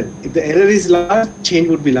the error. If the error is large, change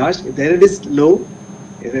would be large. If the error is low,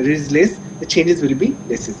 error is less, the changes will be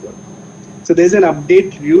less as well. So there's an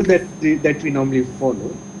update rule that we normally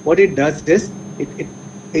follow. What it does is, it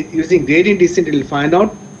using gradient descent, it will find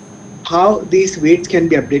out how these weights can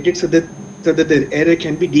be updated so that the error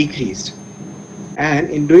can be decreased. And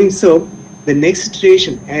in doing so, the next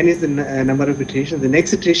iteration, n is the number of iterations, the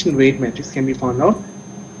next iteration weight matrix can be found out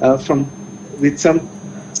with some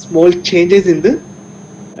small changes in the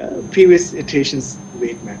previous iterations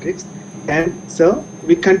weight matrix. And so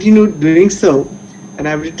we continue doing so, and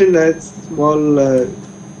I've written a small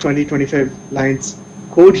 20-25 lines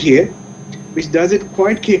code here, which does it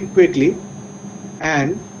quite quickly,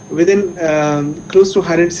 and within close to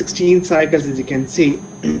 116 cycles, as you can see.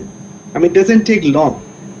 It doesn't take long.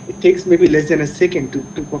 It takes maybe less than a second to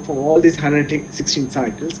perform all these 116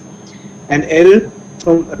 cycles. And error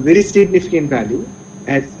from a very significant value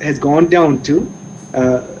has gone down to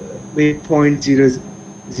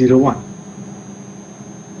 0.001.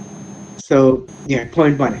 So yeah,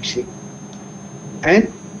 0.1 actually.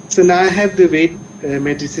 And so now I have the weight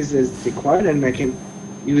matrices as required, and I can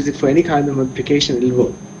use it for any kind of application. It will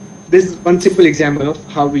work. This is one simple example of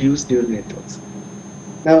how we use neural networks.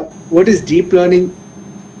 Now, what is deep learning?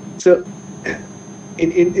 So,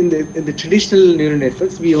 in the traditional neural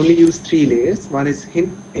networks, we only use 3 layers. One is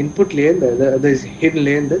input layer, the other is hidden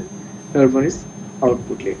layer, and the third one is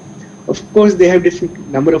output layer. Of course, they have different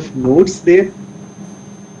number of nodes there,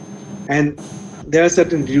 and there are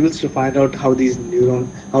certain rules to find out how these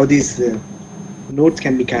nodes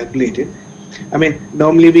can be calculated.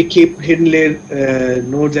 Normally we keep hidden layer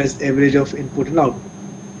nodes as average of input and output.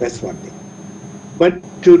 That's one thing. But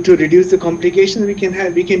to reduce the complication, we can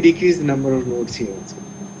decrease the number of nodes here also,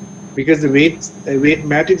 because the weight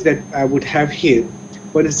matrix that I would have here,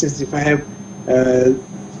 for instance, if I have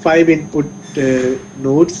 5 input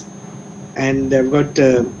nodes, and I've got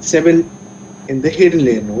 7 in the hidden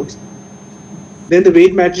layer nodes, then the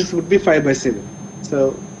weight matrix would be 5 by 7.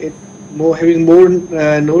 So having more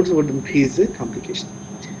nodes would increase the complication.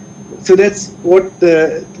 So that's what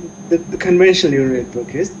the conventional neural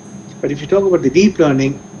network is. But if you talk about the deep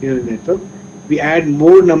learning neural network, we add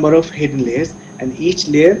more number of hidden layers, and each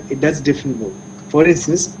layer, it does different work. For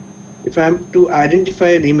instance, if I'm to identify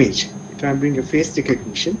an image, if I'm doing a face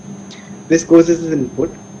recognition, this goes as an input.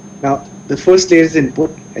 Now, the first layer is input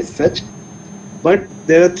as such, but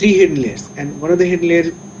there are 3 hidden layers, and one of the hidden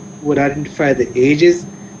layers would identify the ages,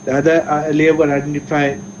 the other layer would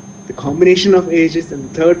identify the combination of ages, and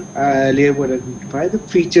the third layer would identify the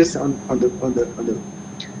features on the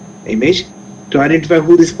image to identify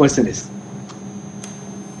who this person is.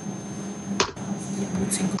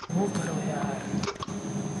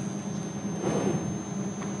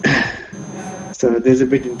 So there's a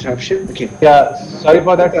bit interruption. Okay. Yeah, sorry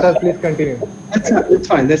for that, sir. Please continue. That's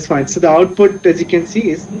fine. That's fine. So the output, as you can see,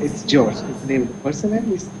 is it's George. Is the name of the person, and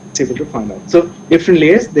he's able to find out. So different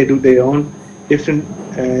layers, they do their own different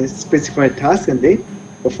specified tasks, and they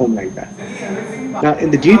perform like that. Now, in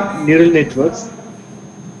the deep neural networks,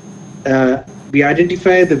 we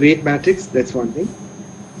identify the weight matrix. That's one thing.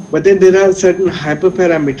 But then there are certain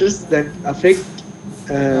hyperparameters that affect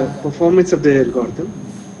performance of the algorithm,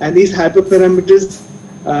 and these hyperparameters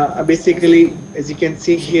are basically, as you can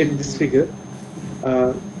see here in this figure,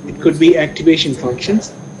 it could be activation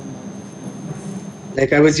functions.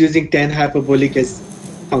 Like I was using 10 hyperbolic as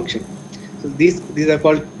function. So these are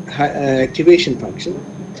called activation function,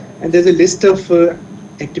 and there's a list of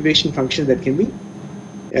activation functions that can be,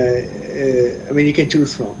 you can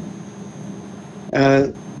choose from.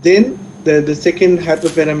 Then the second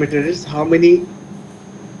hyperparameter is how many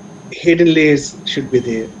hidden layers should be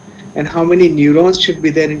there, and how many neurons should be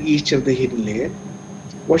there in each of the hidden layer.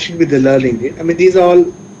 What should be the learning rate? I mean, these are all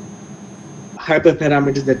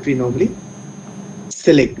hyperparameters that we normally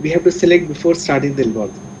select. We have to select before starting the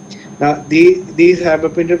algorithm. Now, these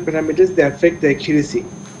hyperparameters, they affect the accuracy,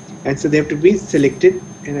 and so they have to be selected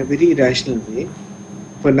in a very rational way.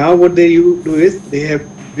 For now, what they do is they have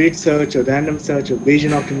grid search or random search or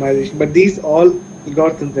Bayesian optimization, but these all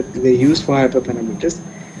algorithms that they use for hyperparameters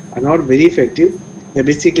are not very effective. They're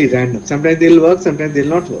basically random. Sometimes they'll work, sometimes they'll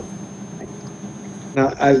not work.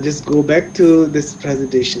 Now, I'll just go back to this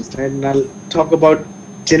presentation slide, and I'll talk about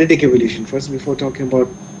genetic evolution first before talking about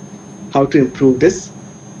how to improve this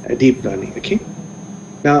deep learning. Okay.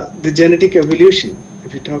 Now, the genetic evolution,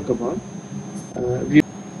 if you talk about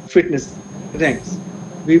fitness ranks,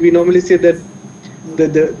 we normally say that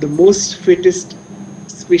the most fittest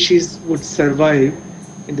species would survive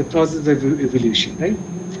in the process of evolution, right?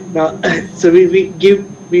 Now, so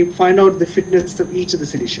we find out the fitness of each of the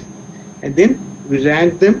solution, and then we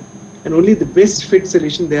rank them, and only the best fit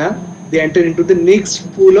solution they enter into the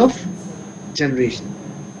next pool of generation.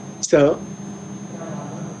 So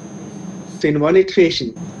in one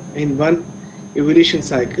iteration, in one evolution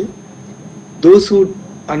cycle, those who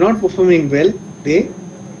are not performing well, they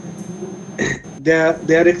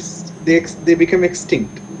become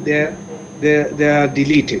extinct. They are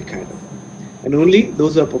deleted, kind of, and only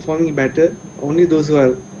those who are performing better, only those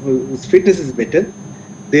whose fitness is better,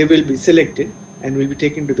 they will be selected and will be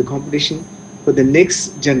taken to the competition for the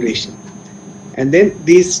next generation. And then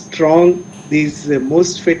these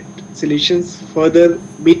most fit solutions further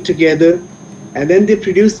meet together, and then they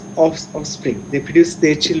produce offspring. They produce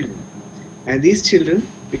their children, and these children,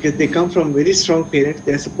 because they come from very strong parents,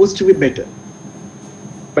 they are supposed to be better.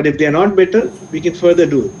 But if they are not better, we can further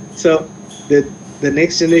do it. So the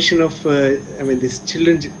next generation of this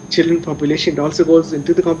children population also goes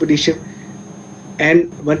into the competition, and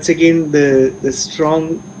once again the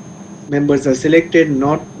strong members are selected,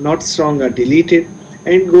 not strong are deleted,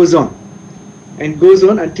 and it goes on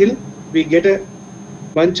until we get a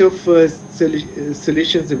bunch of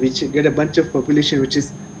solutions which get a bunch of population which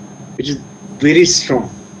is very strong,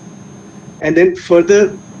 and then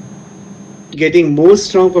further getting more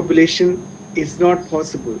strong population is not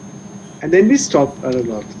possible, and then we stop our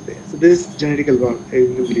algorithm there. So this is genetic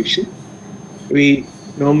evolution. We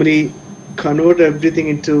normally convert everything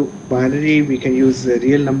into binary. We can use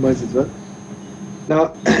real numbers as well.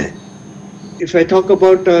 Now, if I talk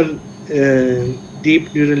about our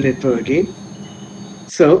deep neural network again,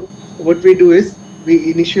 so what we do is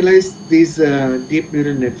we initialize these deep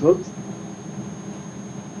neural networks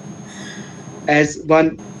as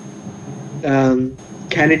one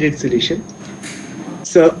candidate solution.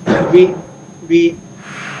 So we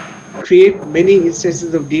create many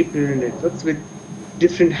instances of deep neural networks with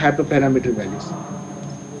different hyperparameter values.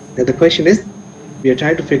 Now the question is, we are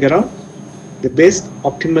trying to figure out the best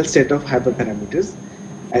optimal set of hyperparameters,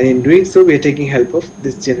 and in doing so, we are taking help of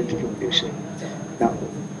this genetic evolution. Now,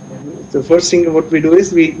 the first thing what we do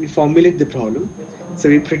is we formulate the problem. So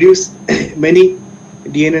we produce many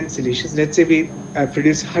DNA solutions. Let's say we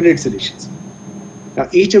produce 100 solutions. Now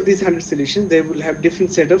each of these 100 solutions, they will have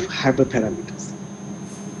different set of hyperparameters.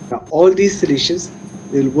 Now all these solutions,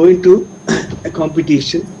 they will go into a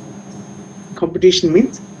competition. Competition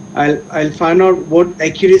means I'll find out what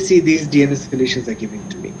accuracy these DNA solutions are giving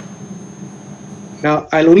to me. Now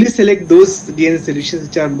I'll only select those DNA solutions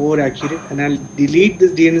which are more accurate, and I'll delete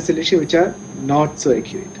this DNA solution which are not so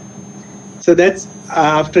accurate. So that's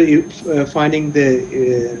after finding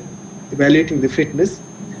the evaluating the fitness,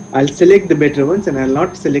 I'll select the better ones and I'll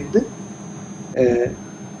not select the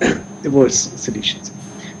worst solutions.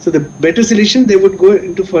 So the better solution, they would go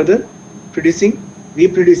into further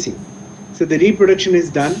reproducing. So the reproduction is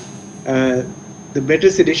done. The better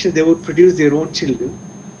sedition, they would produce their own children,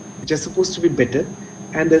 which are supposed to be better,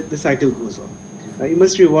 and the cycle goes on. Now you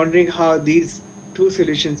must be wondering how these two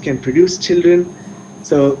solutions can produce children.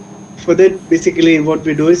 So for that, basically what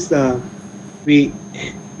we do is there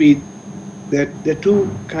are two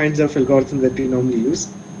kinds of algorithms that we normally use.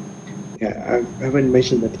 Yeah, I haven't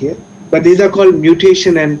mentioned that here, but these are called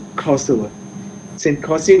mutation and crossover. So in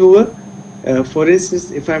crossing over, for instance,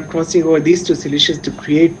 if I'm crossing over these two solutions to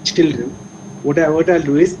create children, what I'll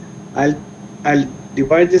do is I'll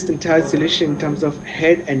divide this entire solution in terms of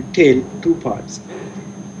head and tail, two parts.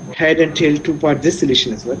 Head and tail, two parts, this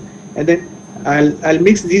solution as well. And then I'll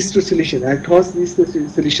mix these two solutions. I'll cross these two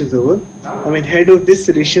solutions over. I mean, head of this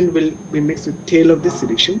solution will be mixed with tail of this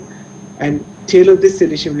solution, and tail of this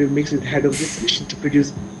solution will be mixed with head of this solution to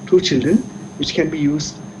produce two children, which can be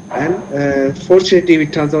used. And fortunately,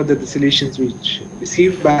 it turns out that the solutions which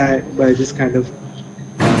received by this kind of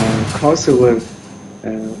crossover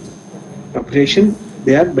operation,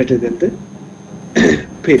 they are better than the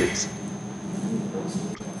parents.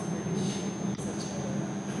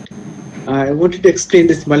 I wanted to explain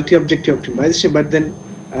this multi-objective optimization, but then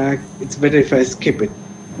it's better if I skip it.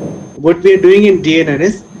 What we are doing in DNN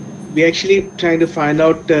is we're actually trying to find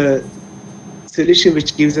out a solution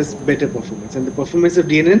which gives us better performance. And the performance of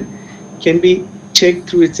DNN can be checked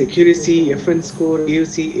through its accuracy, FN score,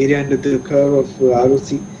 AUC, area under the curve of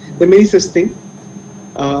ROC. There are many such things.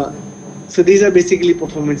 So these are basically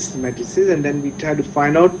performance matrices, and then we try to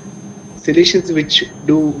find out solutions which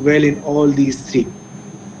do well in all these three.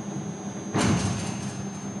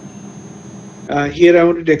 Here I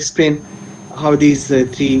wanted to explain how these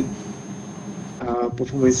three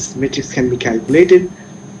performance metrics can be calculated.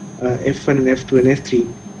 F1 and F2 and F3.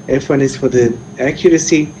 F1 is for the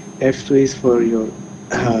accuracy, F2 is for your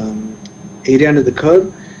area under the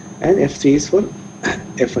curve, and F3 is for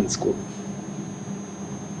F1 score.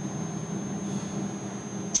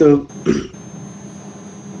 So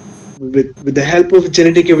with the help of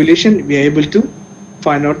genetic evolution, we are able to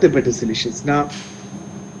find out the better solutions. Now,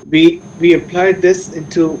 we applied this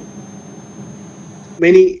into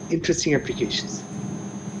many interesting applications.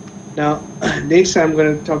 Now, next I'm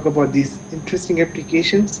going to talk about these interesting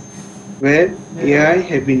applications where AI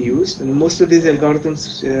have been used, and most of these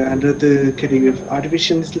algorithms under the category of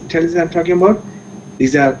artificial intelligence I'm talking about,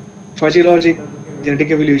 these are fuzzy logic,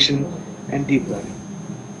 genetic evolution, and deep learning.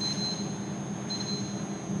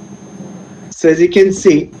 So as you can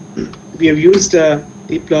see, we have used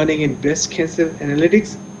deep learning in breast cancer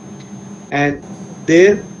analytics, and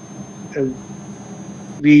there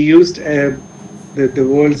we used the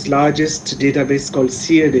world's largest database called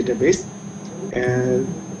SEER database.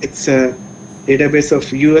 It's a database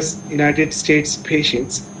of United States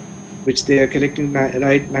patients, which they are collecting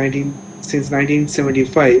since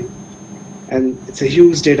 1975, and it's a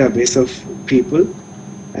huge database of people,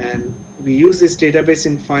 and we use this database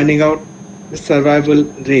in finding out the survival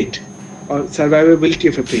rate or survivability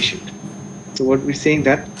of a patient. So what we're saying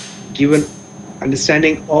that, given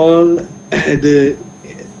understanding all the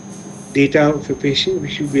data of a patient, we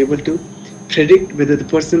should be able to predict whether the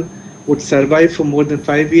person would survive for more than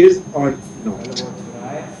 5 years or not.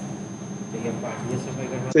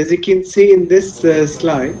 So as you can see in this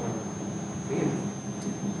slide,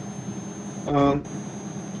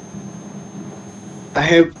 I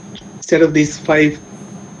have set of these 5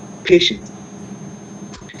 patients,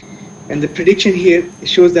 and the prediction here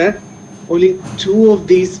shows that only 2 of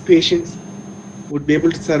these patients would be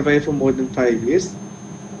able to survive for more than 5 years.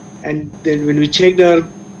 And then when we checked our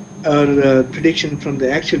prediction from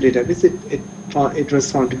the actual database, it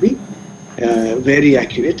was found to be very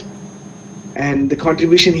accurate. And the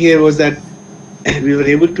contribution here was that we were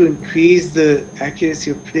able to increase the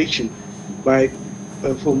accuracy of prediction by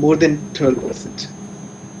for more than 12%.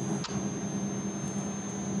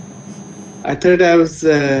 I thought I was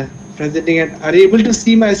presenting it. Are you able to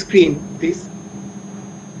see my screen, please?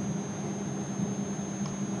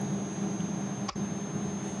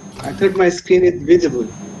 I thought my screen is visible.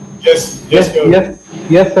 Yes,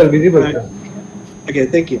 sir, visible, sir. Okay,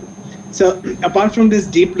 thank you. So apart from this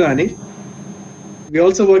deep learning, we're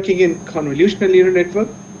also working in convolutional neural network,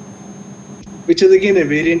 which is again a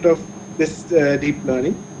variant of this deep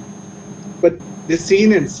learning. But this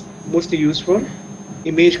CNN is mostly used for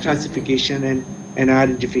image classification and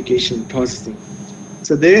identification processing.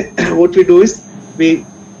 So there, what we do is we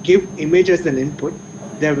give image as an input.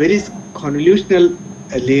 There are various convolutional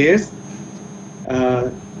layers,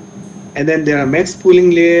 and then there are max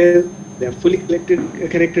pooling layer, there are fully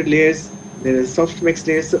connected layers, there are softmax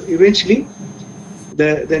layers. So eventually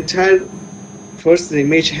the entire first the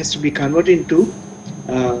image has to be converted into,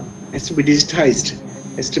 has to be digitized,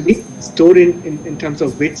 has to be stored in terms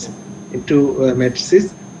of bits into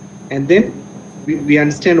matrices, and then we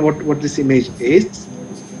understand what this image is,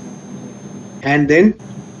 and then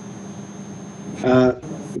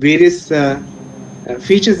various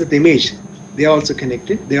features of the image, they are also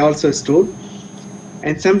connected, they are also stored.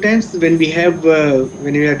 And sometimes when we have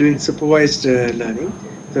when we are doing supervised learning,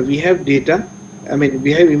 so we have data, I mean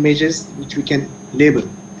we have images which we can label.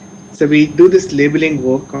 So we do this labeling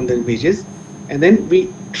work on the images, and then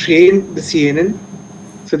we train the CNN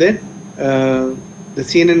so that the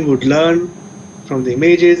CNN would learn from the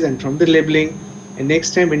images and from the labeling, and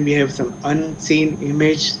next time when we have some unseen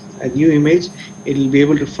image, a new image, it will be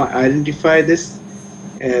able to identify this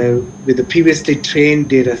with the previously trained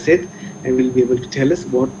data set, and will be able to tell us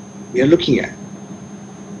what we are looking at.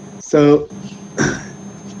 So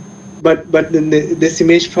but in this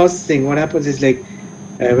image processing, what happens is like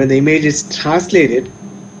when the image is translated,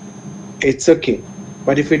 it's okay,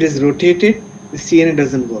 but if it is rotated, the CNN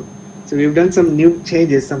doesn't work. So we've done some new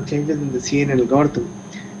changes, some changes in the CNN algorithm,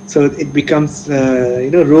 so it becomes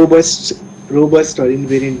robust or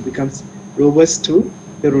invariant, becomes robust to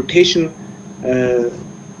the rotation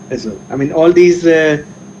as well. I mean, all these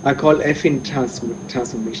are called Affine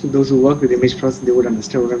transformation. Those who work with image processing, they would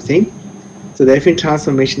understand what I'm saying. So the Affine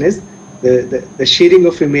transformation is the shading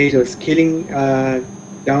of image, or scaling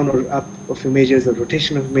down or up of images, or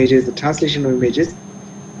rotation of images, the translation of images.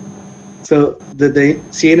 So the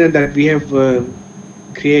CNN that we have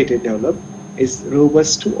created, developed, is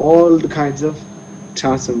robust to all the kinds of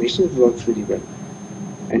transformations, works very well.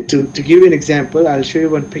 And to give you an example, I'll show you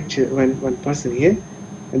one picture, one person here,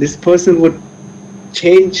 and this person would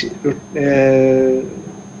change,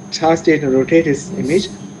 translate and rotate his image,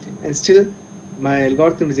 and still my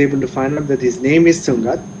algorithm is able to find out that his name is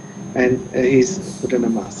Sungat, and he's put on a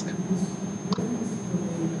mask.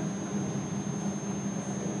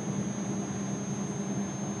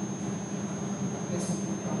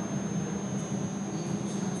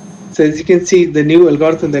 So as you can see, the new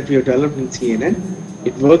algorithm that we have developed in CNN,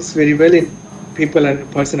 it works very well in people and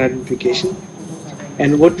person identification.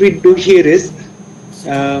 And what we do here is,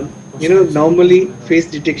 normally face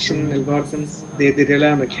detection algorithms, they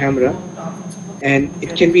rely on a camera, and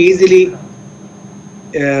it can be easily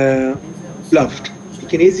bluffed. You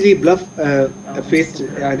can easily bluff a face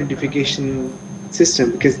identification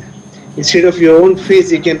system, because instead of your own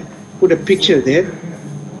face, you can put a picture there,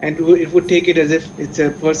 and it would take it as if it's a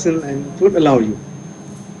person, and it would allow you.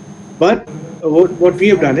 But what we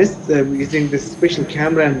have done is, using this special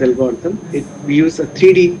camera and the algorithm, we use a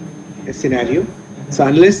 3D scenario. So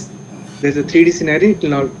unless there's a 3D scenario, it will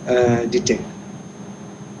not detect.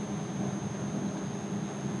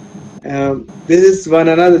 This is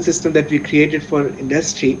another system that we created for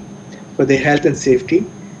industry, for their health and safety.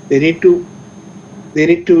 They need to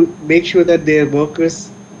make sure that their workers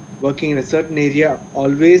working in a certain area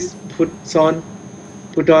always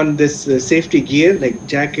put on this safety gear, like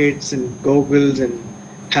jackets and goggles and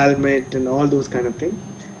helmet and all those kind of things.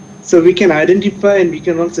 So we can identify, and we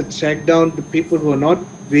can also track down the people who are not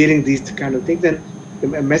wearing these kind of things, and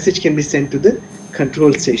a message can be sent to the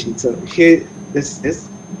control station. So here, this is.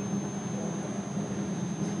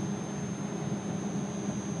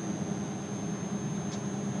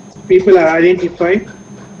 People are identified.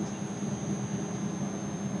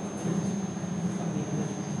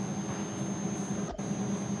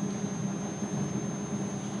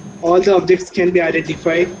 All the objects can be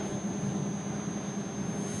identified.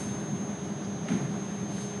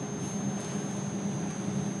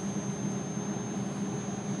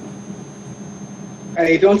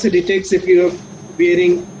 It also detects if you're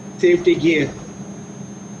wearing safety gear.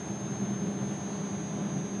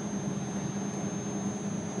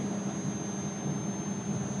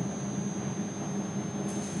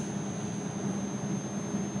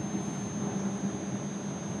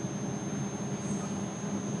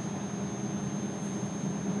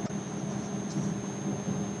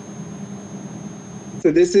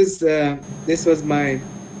 So this was my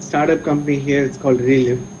startup company here. It's called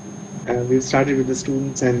Relive. We've started with the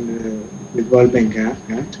students and with World Bank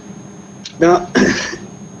grant. Now,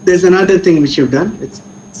 there's another thing which you've done. It's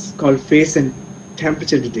called face and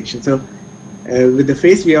temperature detection. So with the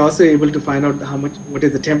face, we are also able to find out what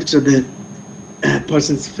is the temperature of the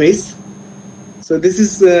person's face. So this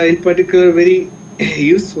is in particular very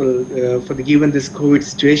useful for given this COVID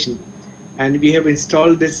situation. And we have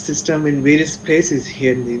installed this system in various places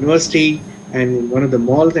here in the university and in one of the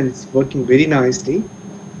malls, and it's working very nicely.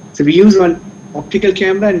 So we use one optical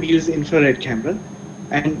camera and we use infrared camera,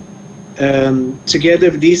 and together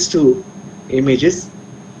with these two, images.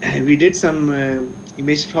 We did some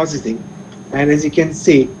image processing, and as you can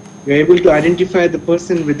see, we are able to identify the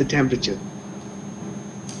person with the temperature.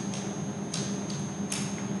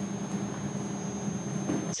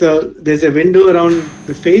 So there's a window around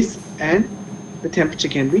the face, and the temperature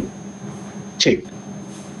can be checked.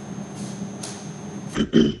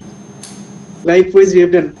 Likewise, we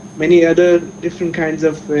have done many other different kinds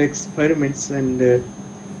of experiments and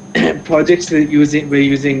projects. We're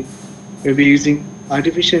using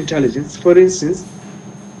artificial intelligence. For instance,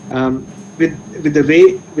 with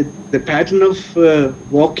the pattern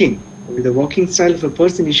of walking, with the walking style of a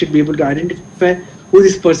person, you should be able to identify who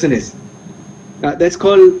this person is. That's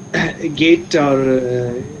called gait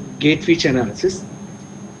or gait feature analysis.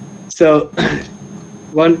 So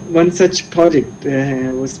one such project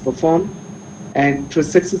was performed, and it was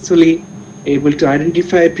successfully able to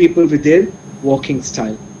identify people with their walking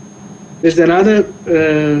style. There's another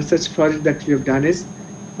such project that we have done is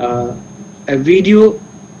a video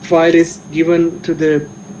file is given to the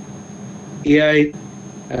AI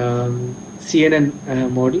CNN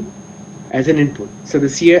model as an input. So the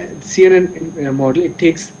CNN model, it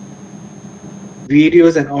takes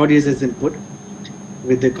videos and audios as input.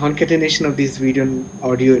 With the concatenation of these video and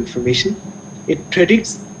audio information, it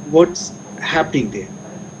predicts what's happening there.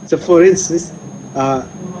 So for instance,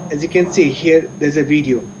 as you can see here, there's a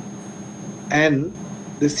video, and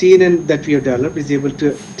the CNN that we have developed is able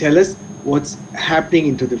to tell us what's happening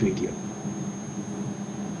into the video.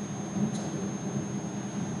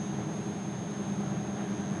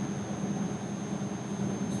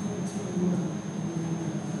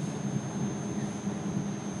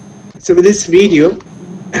 So with this video,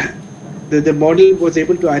 the model was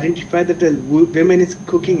able to identify that a woman is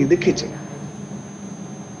cooking in the kitchen.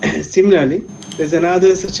 Similarly, there's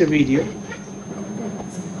another such a video.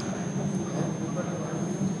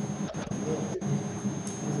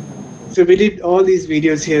 So we did all these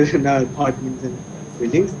videos here in our apartments and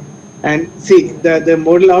buildings, and see the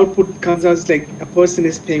model output comes out like a person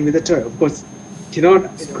is playing with a toy. Of course,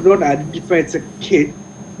 it could not identify it's a kid,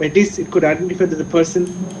 but at least it could identify that the person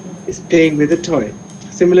is playing with a toy.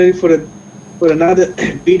 Similarly, for another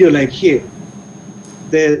video like here,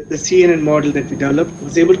 the CNN model that we developed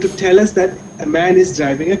was able to tell us that a man is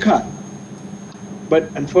driving a car. But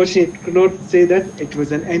unfortunately, it could not say that it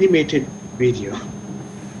was an animated video.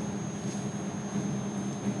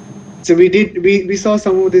 So we saw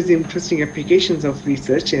some of these interesting applications of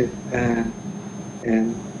research and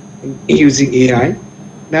using AI.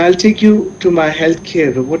 Now I'll take you to my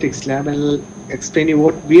healthcare robotics lab, and I'll explain you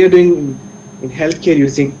what we are doing in healthcare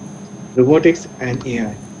using robotics and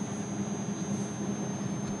AI.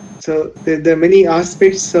 So there are many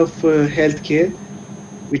aspects of healthcare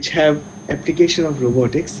which have application of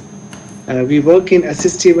robotics. We work in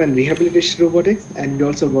assistive and rehabilitation robotics, and we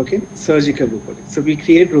also work in surgical robotics. So we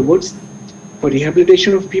create robots for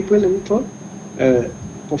rehabilitation of people and for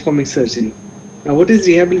performing surgery. Now, what is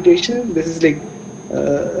rehabilitation? This is like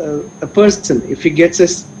a person, if he gets a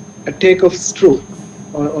attack of stroke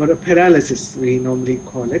or a paralysis, we normally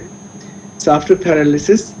call it. So after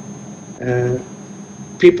paralysis,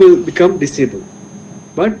 people become disabled.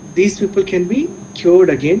 But these people can be cured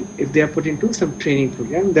again if they are put into some training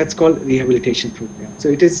program. That's called rehabilitation program. So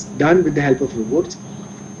it is done with the help of robots,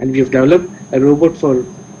 and we have developed a robot for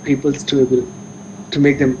people to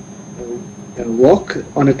make them walk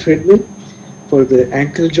on a treadmill, for the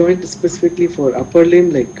ankle joint, specifically for upper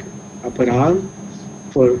limb like upper arm,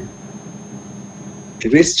 for the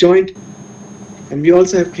wrist joint, and we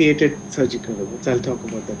also have created surgical robots. I'll talk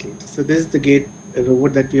about that later. So this is the gait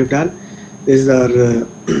robot that we have done. This is our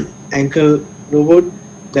ankle robot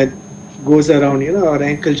that goes around, our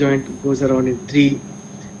ankle joint goes around in 3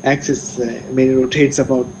 axes. It rotates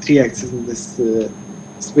about 3 axes in this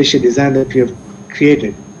special design that we have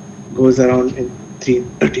created. Goes around in 3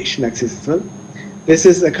 rotation axes as well. This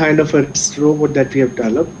is a kind of a robot that we have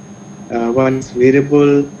developed. One is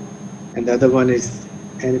variable, and the other one is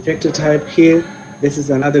an effector type here. This is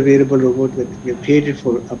another variable robot that we have created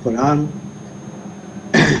for upper arm.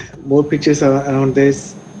 More pictures are around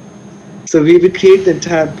this. So we create the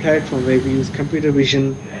entire platform where we use computer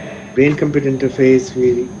vision, brain-computer interface.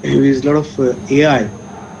 We use a lot of AI,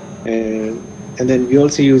 and then we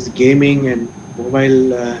also use gaming and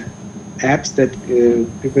mobile apps that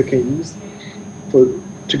people can use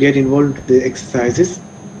to get involved in the exercises.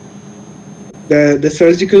 The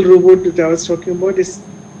surgical robot that I was talking about is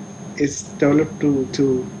developed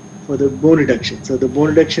for the bone reduction. So the bone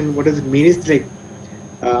reduction, what does it mean? Is like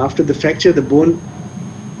after the fracture, the bone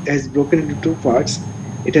has broken into 2 parts.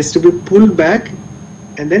 It has to be pulled back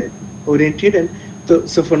and then oriented, and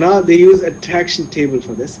So for now, they use a traction table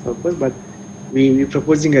for this purpose, but we're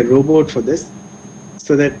proposing a robot for this,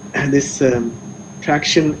 so that this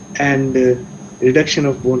traction and reduction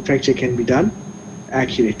of bone fracture can be done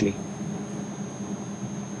accurately.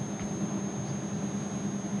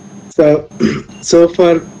 So, so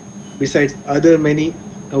far, besides other many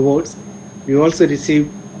awards, we also received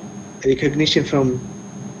recognition from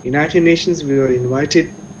United Nations. We were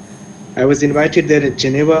invited. I was invited there at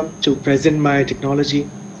Geneva to present my technology,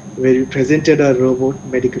 where we presented our robot,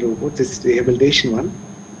 medical robot, this rehabilitation one,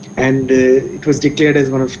 and it was declared as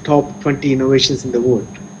one of top 20 innovations in the world.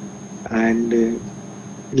 And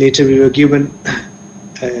later we were given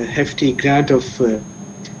a hefty grant of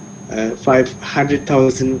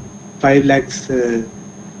 500,000, 5 lakhs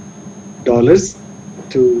dollars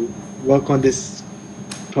to work on this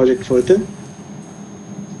project further.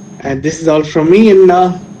 And this is all from me, and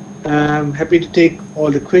now I'm happy to take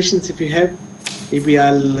all the questions if you have. Maybe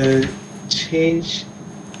I'll change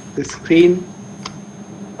the screen,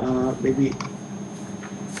 maybe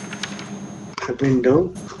a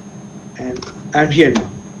window, and I'm here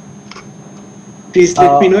now. Please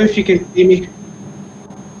let me know if you can see me.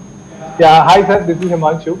 Yeah, hi sir, this is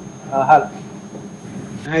Himanshu. Hi,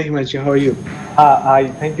 Hi Himanshu, how are you?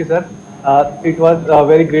 hi, thank you sir. It was a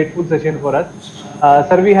very grateful session for us.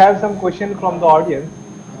 Sir, we have some questions from the audience.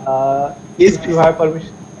 Yes, If you please. have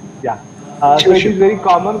permission. Yeah. So Sure, it sure. is very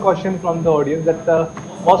common question from the audience that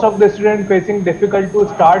most of the students facing difficult to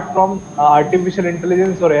start from artificial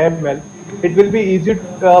intelligence or ML. It will be easy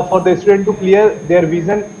for the student to clear their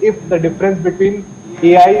vision if the difference between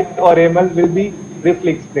AI or ML will be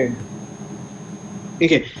briefly explained.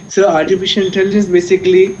 Okay, so artificial intelligence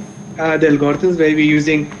basically are the algorithms where we're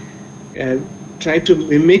using, try to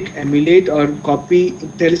mimic, emulate, or copy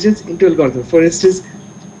intelligence into algorithms. For instance,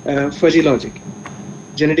 fuzzy logic,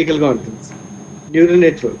 genetic algorithms, neural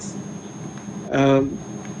networks.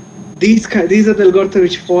 These are the algorithms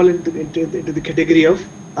which fall into the category of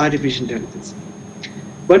artificial intelligence.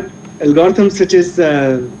 But algorithms such as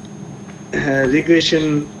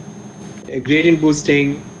regression, gradient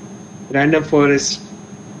boosting, random forest,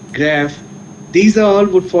 graph, these are all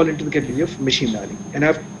would fall into the category of machine learning. And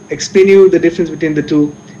I've explained you the difference between the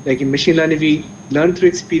two. Like in machine learning, we learn through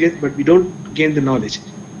experience, but we don't gain the knowledge.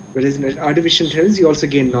 Whereas in artificial intelligence, you also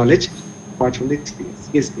gain knowledge apart from the experience.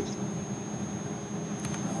 Yes, please.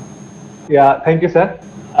 Yeah, thank you, sir.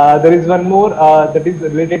 There is one more that is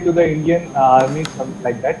related to the Indian Army, something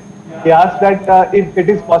like that. He asked that if it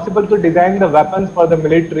is possible to design the weapons for the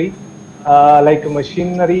military, like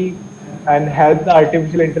machinery, and help the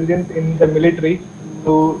artificial intelligence in the military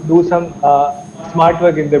to do some smart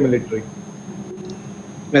work in the military.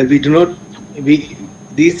 Well, we do not.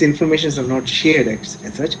 These informations are not shared as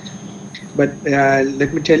such. But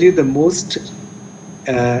let me tell you, the most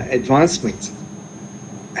advancements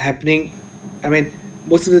happening. I mean,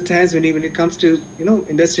 most of the times when it comes to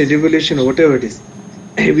industrial revolution or whatever it is,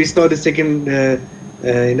 we saw the second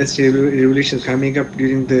industrial revolution coming up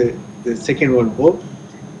during the Second World War.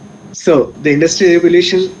 So the industrial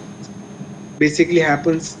revolution basically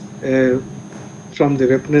happens from the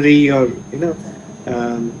weaponry or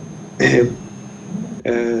um,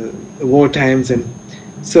 war times, and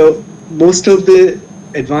so most of the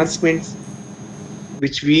advancements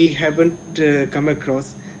which we haven't come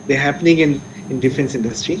across, they're happening in defense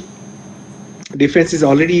industry. Defense is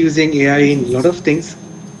already using AI in a lot of things,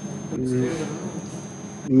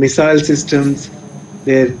 missile systems,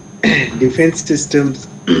 their defense systems,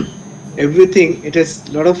 everything. It has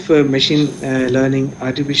a lot of machine learning,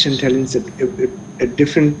 artificial intelligence at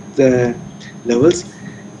different levels,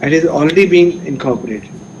 and is already being incorporated.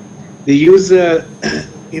 They use,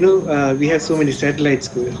 we have so many satellites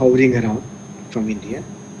hovering around from India.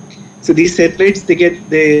 So these satellites,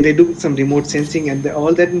 they do some remote sensing, and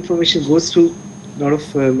all that information goes through a lot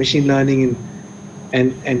of machine learning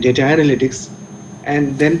and data analytics,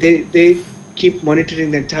 and then they keep monitoring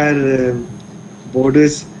the entire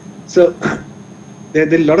borders. So there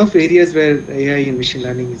are a lot of areas where AI and machine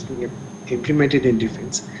learning is being implemented in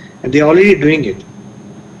defense, and they're already doing it.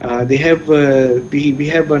 They have we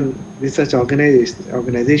have one research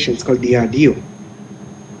organizations called DRDO,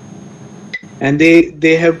 and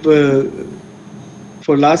they have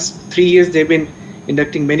for last 3 years they've been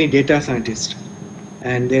inducting many data scientists,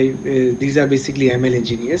 and these are basically ML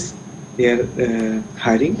engineers. They are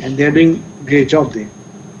hiring, and they are doing great job there.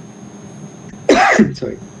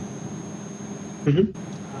 Sorry.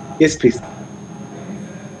 Yes, please.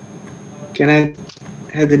 Can I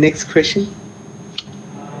have the next question?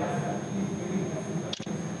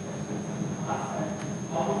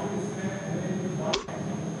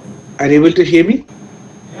 Are you able to hear me?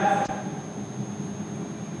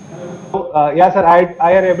 Yeah, sir.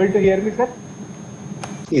 I are able to hear me, sir?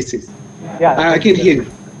 Yes, yes. Yeah, I thank can you, sir. hear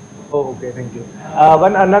you. Oh, okay, thank you.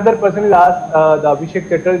 One another person is asked, the Abhishek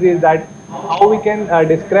Chatterjee, is that how we can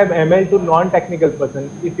describe ML to non-technical person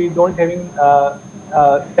if we don't having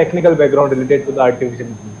technical background related to the artificial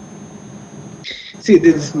intelligence. See,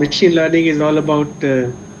 this machine learning is all about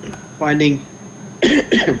finding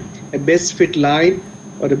a best fit line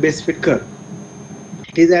or a best fit curve.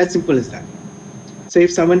 It is as simple as that. So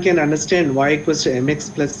if someone can understand y equals to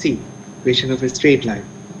mx plus c, equation of a straight line,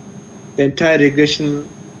 the entire regression,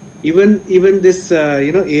 even this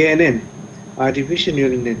ANN, artificial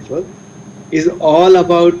neural network, is all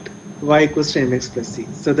about y equals to mx plus c.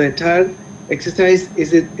 So the entire exercise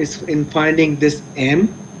is in finding this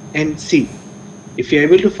m and c. If you're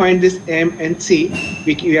able to find this m and c,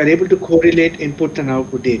 we are able to correlate input and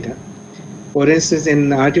output data. For instance,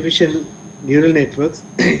 in artificial neural networks,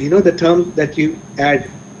 the term that you add,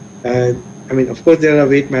 uh, I mean, of course, there are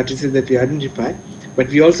weight matrices that we identify, but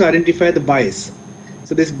we also identify the bias.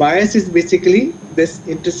 So this bias is basically this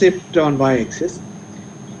intercept on y-axis,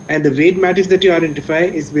 and the weight matrix that you identify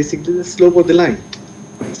is basically the slope of the line.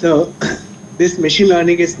 So this machine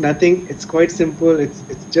learning is nothing. It's quite simple. It's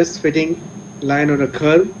just fitting line on a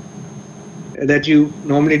curve that you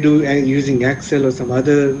normally do using Excel or some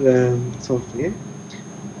other software.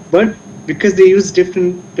 But because they use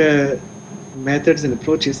different methods and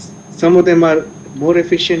approaches, some of them are more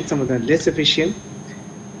efficient, some of them are less efficient,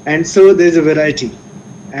 and so there's a variety.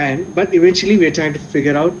 But eventually we're trying to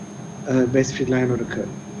figure out best fit line or a curve.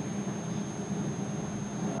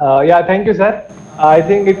 Yeah, thank you, sir. I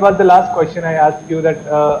think it was the last question I asked you. That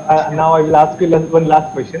now I will ask you one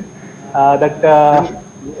last question.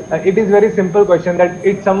 It is very simple question. That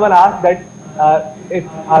if someone asks that if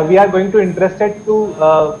we are going to interested to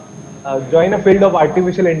join a field of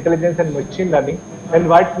artificial intelligence and machine learning, then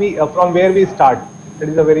what we from where we start? That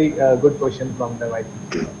is a very good question from them, I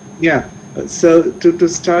think. Yeah. So to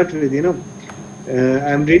start with,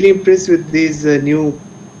 I'm really impressed with these new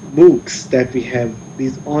MOOCs that we have,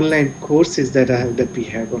 these online courses that we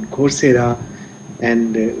have on Coursera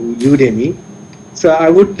and Udemy. So I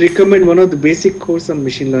would recommend one of the basic course on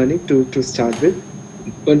machine learning to start with.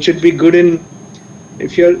 One should be good in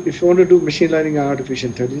if you want to do machine learning and artificial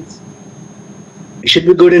intelligence. You should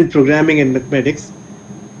be good in programming and mathematics.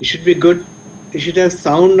 You should be good. You should have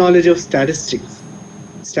sound knowledge of statistics.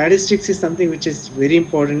 Statistics is something which is very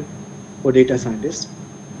important for data scientists.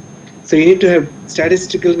 So you need to have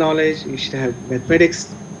statistical knowledge. You should have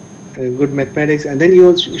mathematics, good mathematics, and then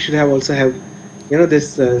you should also have,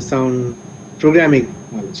 this sound programming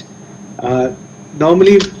knowledge.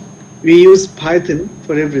 Normally, we use Python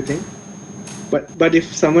for everything, but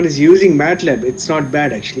if someone is using MATLAB, it's not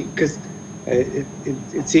bad actually, because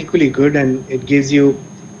it's equally good and it gives you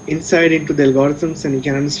insight into the algorithms and you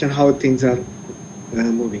can understand how things are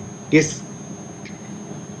moving. Yes.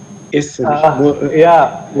 Yes, sir.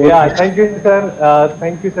 Yeah. Thank you, sir.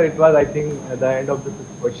 Thank you, sir. It was, I think, the end of the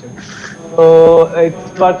question. So it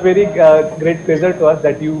was very great pleasure to us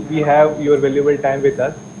that we have your valuable time with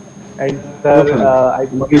us. And No sir, problem. I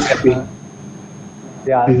I'm always happy.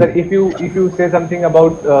 yeah, sir. If you say something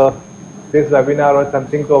about this webinar or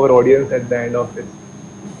something to our audience at the end of this.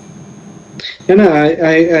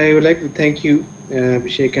 I would like to thank you,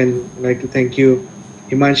 Abhishek, and I'd like to thank you,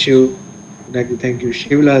 Himanshu. I'd like to thank you,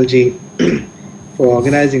 Shivlalji, for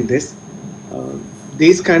organizing this.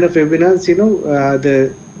 These kind of webinars,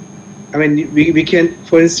 we can,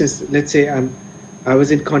 for instance, let's say I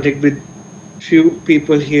was in contact with few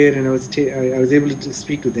people here, and I was able to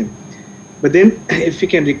speak to them. But then, if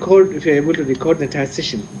you're able to record the entire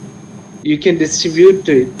session, you can distribute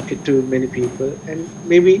it to many people, and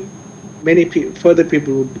maybe further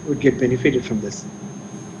people would get benefited from this.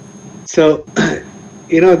 So,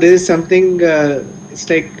 there is something. It's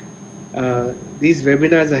like these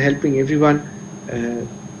webinars are helping everyone.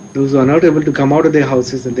 Those who are not able to come out of their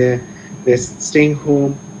houses and they're staying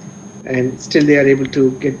home, and still they are able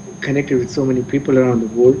to get connected with so many people around the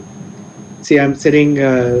world. See, I'm sitting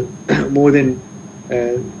more than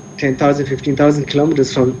 10,000, 15,000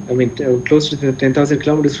 kilometers from, close to 10,000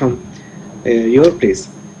 kilometers from your place.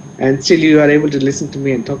 And still you are able to listen to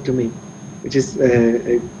me and talk to me, which is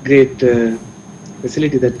a great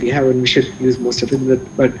facility that we have, and we should use most of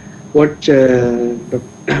it. But what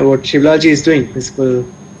Shivlaji is doing, Principal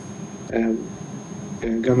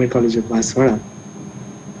Government College of Banswara,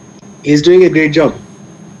 he is doing a great job,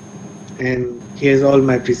 and he has all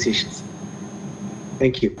my appreciations.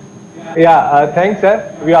 Thank you. Yeah, thanks,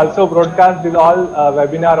 sir. We also broadcast this all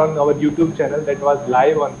webinar on our YouTube channel that was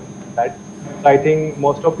live on that. So I think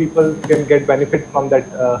most of people can get benefit from that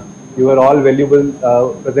your all valuable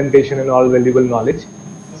presentation and all valuable knowledge.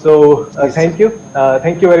 So Yes, sir.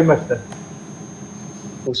 thank you very much, sir.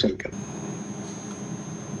 Most welcome.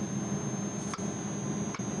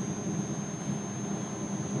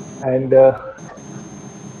 And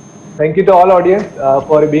thank you to all audience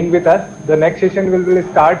for being with us. The next session will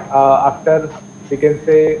start after, we can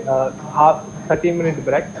say, half 30-minute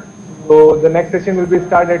break. So the next session will be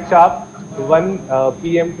start at sharp 1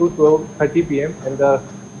 p.m. to 12:30 p.m. and the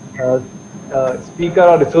uh, speaker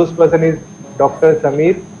or resource person is Dr.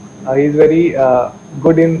 Samir. He is very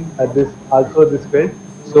good in this field.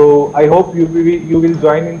 So I hope you will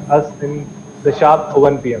join in us in the sharp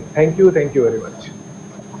 1 p.m. Thank you very much.